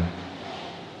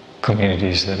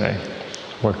communities that I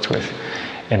worked with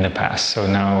in the past. So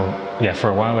now, yeah, for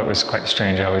a while it was quite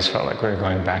strange. I always felt like we were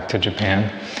going back to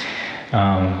Japan.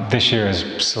 This year has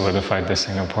solidified the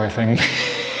Singapore thing.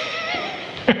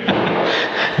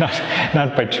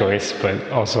 not by choice,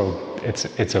 but also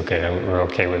it's okay. We're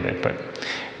okay with it, but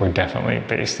we're definitely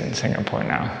based in Singapore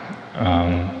now.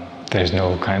 There's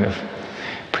no kind of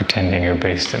pretending you're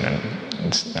based in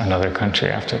another country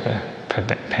after the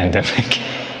pandemic.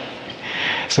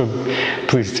 So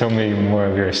please tell me more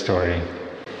of your story.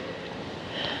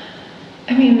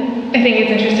 I mean, I think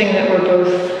it's interesting that we're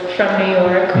both from New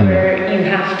York, where you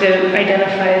have to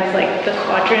identify as like the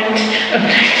quadrant of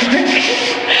New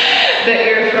York that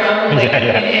you're from, like in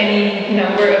any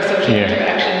number of social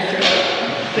interactions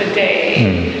throughout the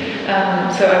day.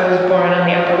 So I was born on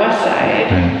the Upper West Side,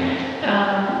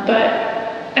 but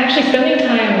actually spending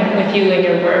time with you in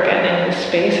your work and in this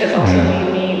space has also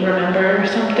made me remember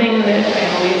something that I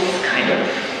always kind of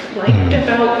liked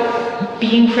about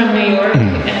being from New York,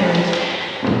 and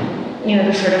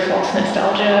the sort of false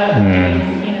nostalgia.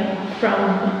 From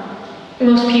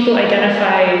most people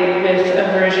identify with a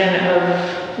version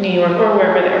of New York or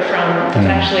wherever they're from that's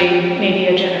actually maybe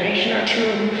a generation or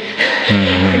two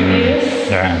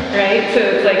previous, right? So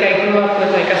it's like I grew up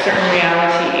with like a certain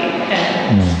reality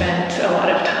and spent a lot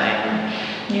of time,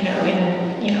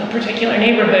 in a particular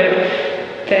neighborhood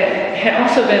that had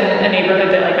also been a neighborhood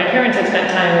that like my parents had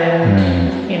spent time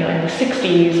in, in the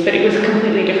 60s, but it was a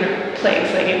completely different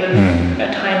place. Like it was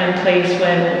a time and place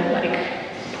when like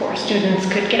poor students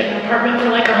could get an apartment for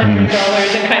like $100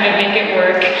 and kind of make it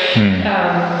work.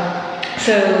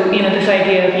 So, this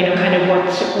idea of, kind of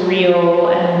what's real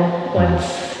and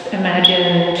what's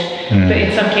imagined, but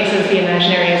in some cases the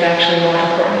imaginary is actually more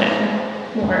important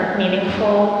and more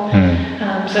meaningful.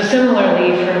 So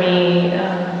similarly for me,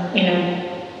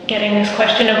 getting this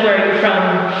question of where you're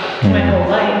from my whole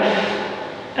life,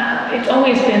 it's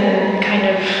always been kind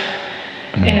of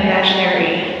an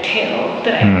imaginary tale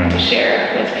that I want to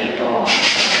share with people,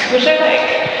 which I like.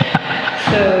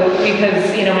 So, because,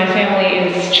 my family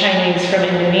is Chinese from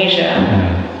Indonesia,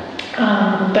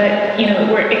 but,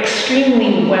 we're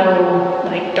extremely well,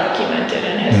 documented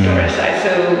and historicized.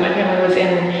 So my family was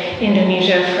in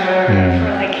Indonesia for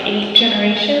like 8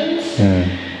 generations,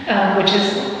 which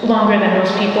is longer than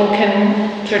most people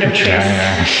can sort of trace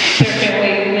their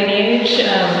family lineage.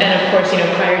 And of course,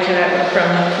 prior to that, we're from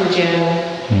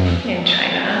Fujian in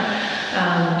China.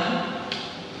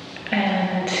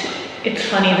 And it's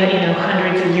funny that,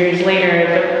 hundreds of years later,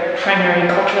 the primary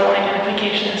cultural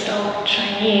identification is still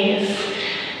Chinese.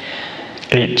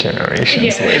 8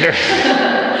 generations later.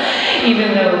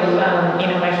 Even though,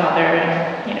 my father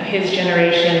and, his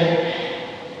generation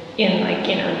in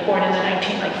born in the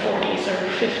 1940s or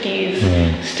 50s,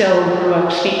 still grew up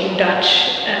speaking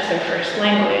Dutch as their first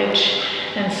language.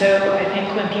 And so I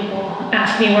think when people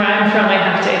ask me where I'm from, I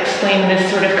have to explain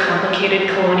this sort of complicated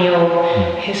colonial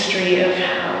history of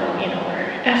how,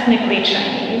 we're ethnically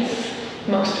Chinese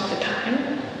most of the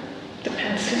time.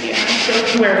 Depends who you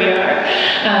ask, where we are.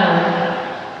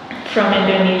 From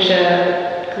Indonesia,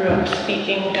 grew up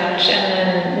speaking Dutch, and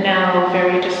then now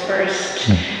very dispersed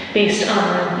based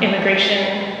on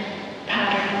immigration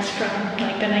patterns from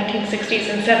the 1960s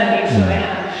and 70s. So I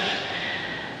have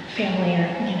family,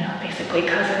 basically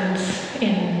cousins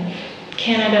in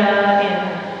Canada,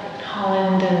 in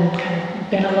Holland, and kind of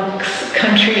Benelux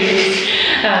countries,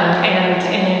 and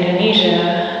in Indonesia.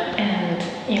 And,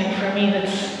 for me,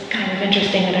 that's kind of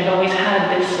interesting that I've always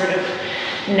had this sort of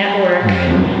network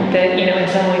that, in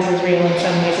some ways is real, in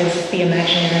some ways is the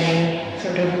imaginary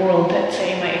sort of world that,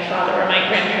 say, my father or my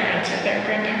grandparents or their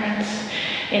grandparents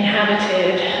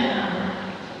inhabited.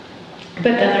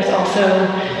 But then there's also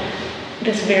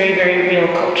this very, very real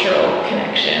cultural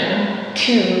connection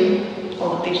to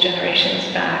all of these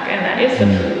generations back, and that is the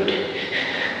food.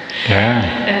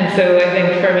 And so I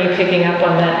think for me, picking up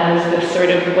on that as this sort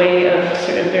of way of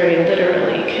sort of very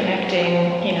literally connecting,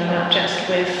 not just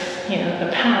with,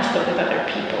 the past, but with other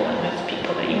people and with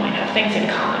people that you might have things in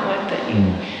common with that you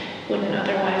wouldn't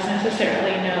otherwise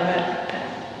necessarily know,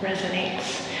 that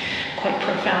resonates quite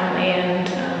profoundly. And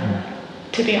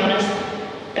to be honest,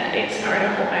 that is part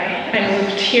of why I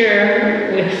moved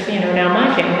here with, now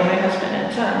my family, my husband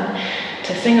and son,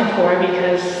 to Singapore,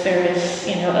 because there is,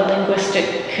 a linguistic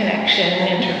connection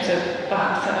in terms of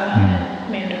Bahasa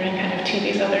and Mandarin kind of to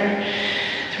these other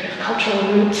sort of cultural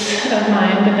roots of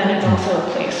mine, but then it's also a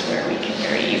place where we can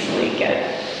very easily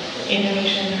get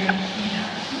Indonesian or,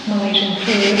 Malaysian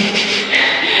food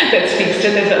that speaks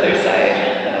to this other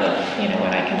side of,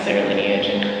 what I consider lineage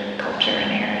and culture.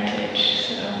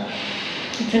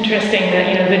 it's interesting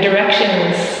that, you know, the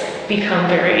directions become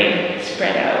very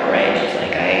spread out, right? It's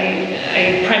like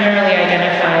I primarily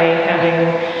identify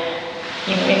having,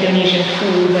 you know, Indonesian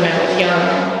food when I was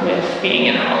young with being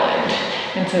in Holland.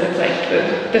 And so it's like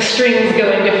the strings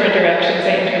go in different directions,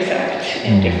 they intersect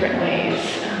in different ways.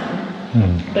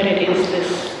 But it is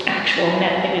this actual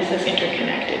net, it is this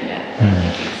interconnected net,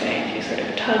 like you say. If you sort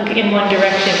of tug in one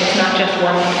direction, it's not just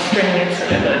one string, it's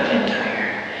sort of an entire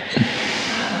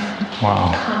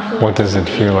confluence. What does it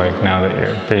feel like now that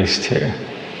you're based here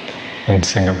in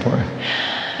Singapore?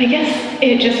 I guess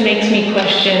it just makes me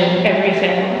question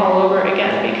everything all over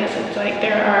again, because it's like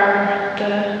there are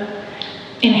the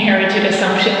inherited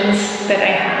assumptions that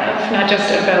I have, not just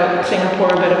about Singapore,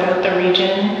 but about the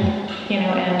region, you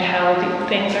know, and how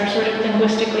things are sort of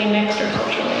linguistically mixed or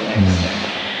culturally mixed.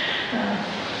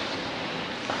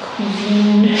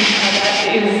 Cuisine,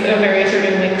 that is a very sort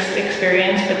of mixed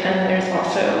experience, but then there's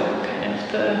also kind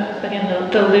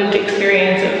of the lived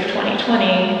experience of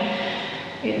 2020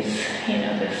 is, you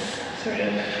know, this sort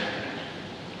of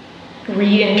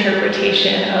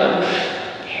reinterpretation of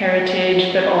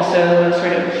heritage, but also a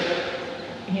sort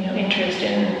of, you know, interest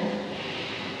in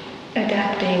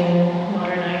adapting,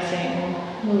 modernizing,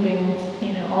 moving,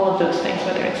 you know, all of those things,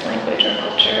 whether it's language or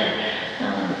culture,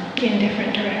 in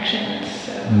different directions.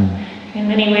 So in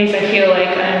many ways I feel like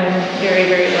I'm very,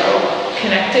 very well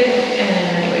connected, and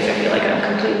in many ways I feel like I'm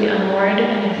completely unmoored,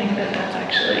 and I think that that's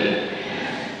actually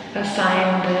a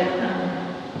sign that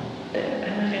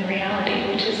I live in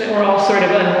reality, which is that we're all sort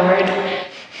of unmoored.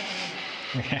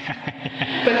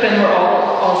 But then we're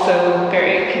all also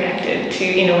very connected to,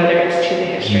 you know, whether it's to the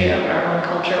history of our own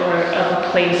culture or of a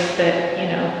place that, you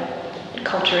know,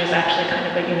 culture is actually kind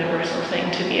of a universal thing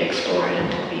to be explored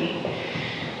and to be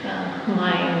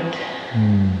mined.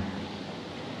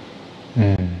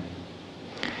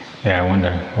 Yeah, I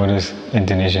wonder, what does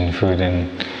Indonesian food in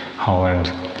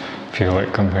Holland feel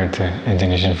like compared to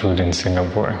Indonesian food in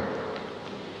Singapore?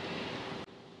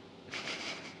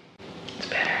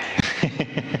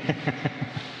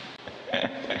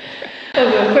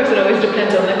 Of course, it always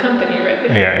depends on the company, right?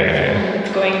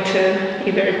 It's going to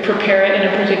either prepare it in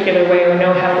a particular way or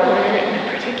know how to order it in a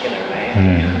particular way. It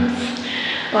becomes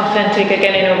authentic,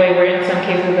 again, in a way where in some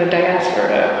cases the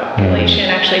diaspora population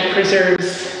actually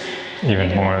preserves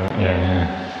even more.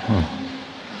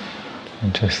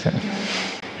 Interesting.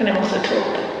 And I'm also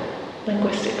told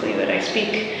linguistically that I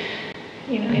speak,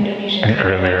 you know, Indonesian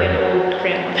earlier, like an old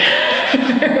grandmother.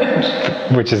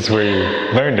 Which is where you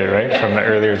learned it, right? From the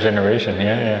earlier generation.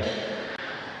 Yeah.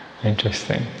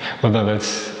 Interesting. Although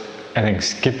that's, I think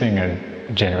skipping a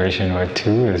generation or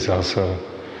two is also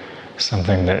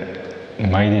something that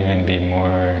might even be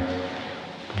more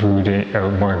rooted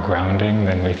or more grounding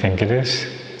than we think it is.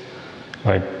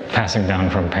 Like passing down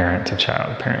from parent to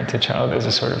child is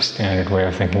a sort of standard way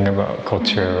of thinking about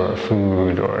culture or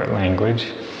food or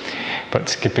language. But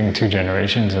skipping 2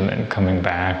 generations and then coming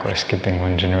back, or skipping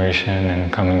 1 generation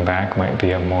and coming back, might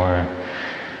be a more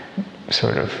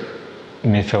sort of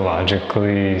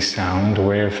mythologically sound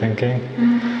way of thinking.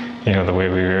 You know, the way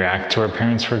we react to our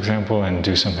parents, for example, and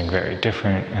do something very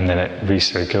different, and then it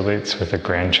recirculates with a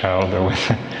grandchild or with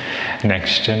the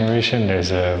next generation.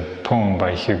 There's a poem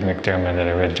by Hugh McDermott that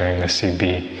I read during the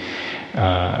CB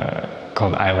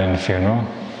called Island Funeral,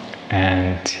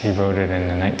 and he wrote it in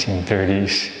the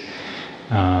 1930s.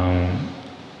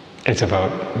 It's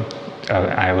about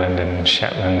an island in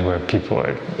Shetland where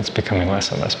it's becoming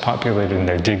less and less populated, and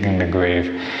they're digging the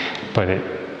grave, but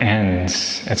it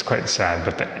ends, it's quite sad,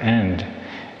 but the end,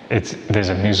 there's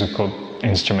a musical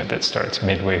instrument that starts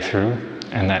midway through,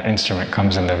 and that instrument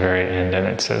comes in the very end, and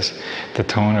it says the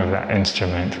tone of that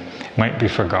instrument might be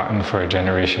forgotten for a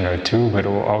generation or 2, but it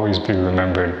will always be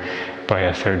remembered by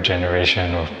a 3rd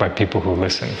generation or by people who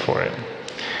listen for it.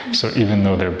 So even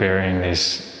though they're burying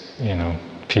these, you know,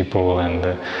 people and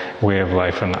the way of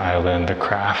life on the island, the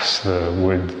crafts, the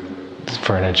wood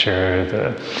furniture,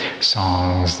 the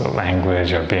songs, the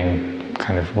language are being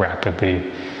kind of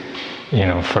rapidly, you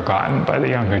know, forgotten by the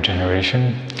younger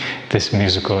generation, this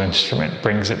musical instrument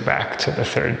brings it back to the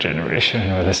 3rd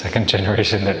generation or the 2nd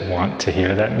generation that want to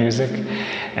hear that music.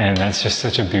 And that's just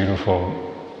such a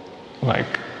beautiful,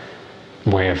 like,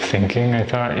 way of thinking, I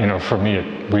thought. You know, for me,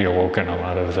 it reawoken a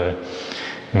lot of the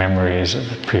memories of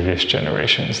previous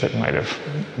generations that might have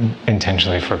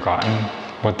intentionally forgotten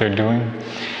what they're doing.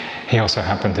 He also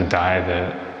happened to die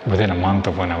within a month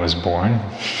of when I was born.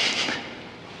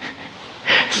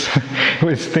 So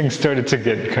things started to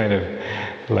get kind of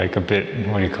like a bit,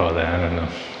 what do you call that? I don't know.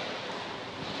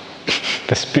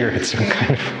 the spirits are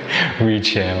kind of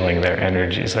rechanneling their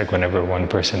energies. Like whenever one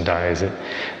person dies,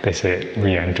 they say it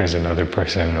re-enters another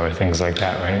person or things like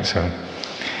that, right? So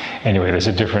anyway, there's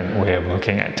a different way of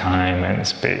looking at time and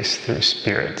space through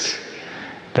spirits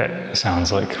that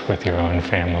sounds like with your own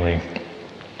family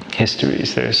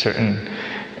histories. There's certain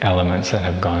elements that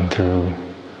have gone through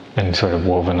and sort of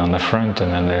woven on the front,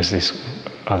 and then there's these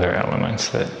other elements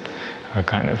that are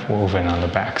kind of woven on the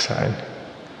backside,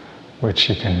 which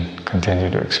you can continue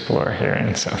to explore here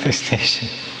in Southeast Asia.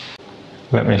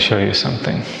 Let me show you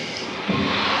something.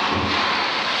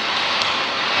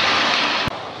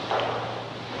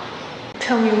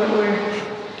 Tell me what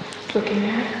we're looking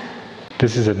at.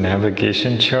 This is a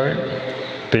navigation chart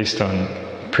based on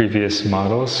previous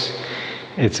models.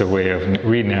 It's a way of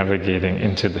re-navigating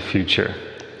into the future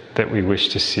that we wish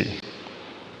to see.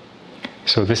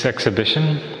 So this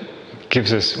exhibition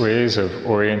gives us ways of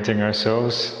orienting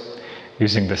ourselves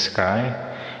using the sky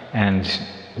and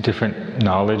different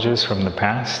knowledges from the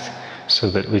past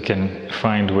so that we can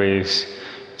find ways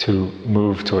to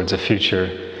move towards a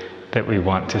future that we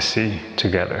want to see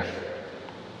together.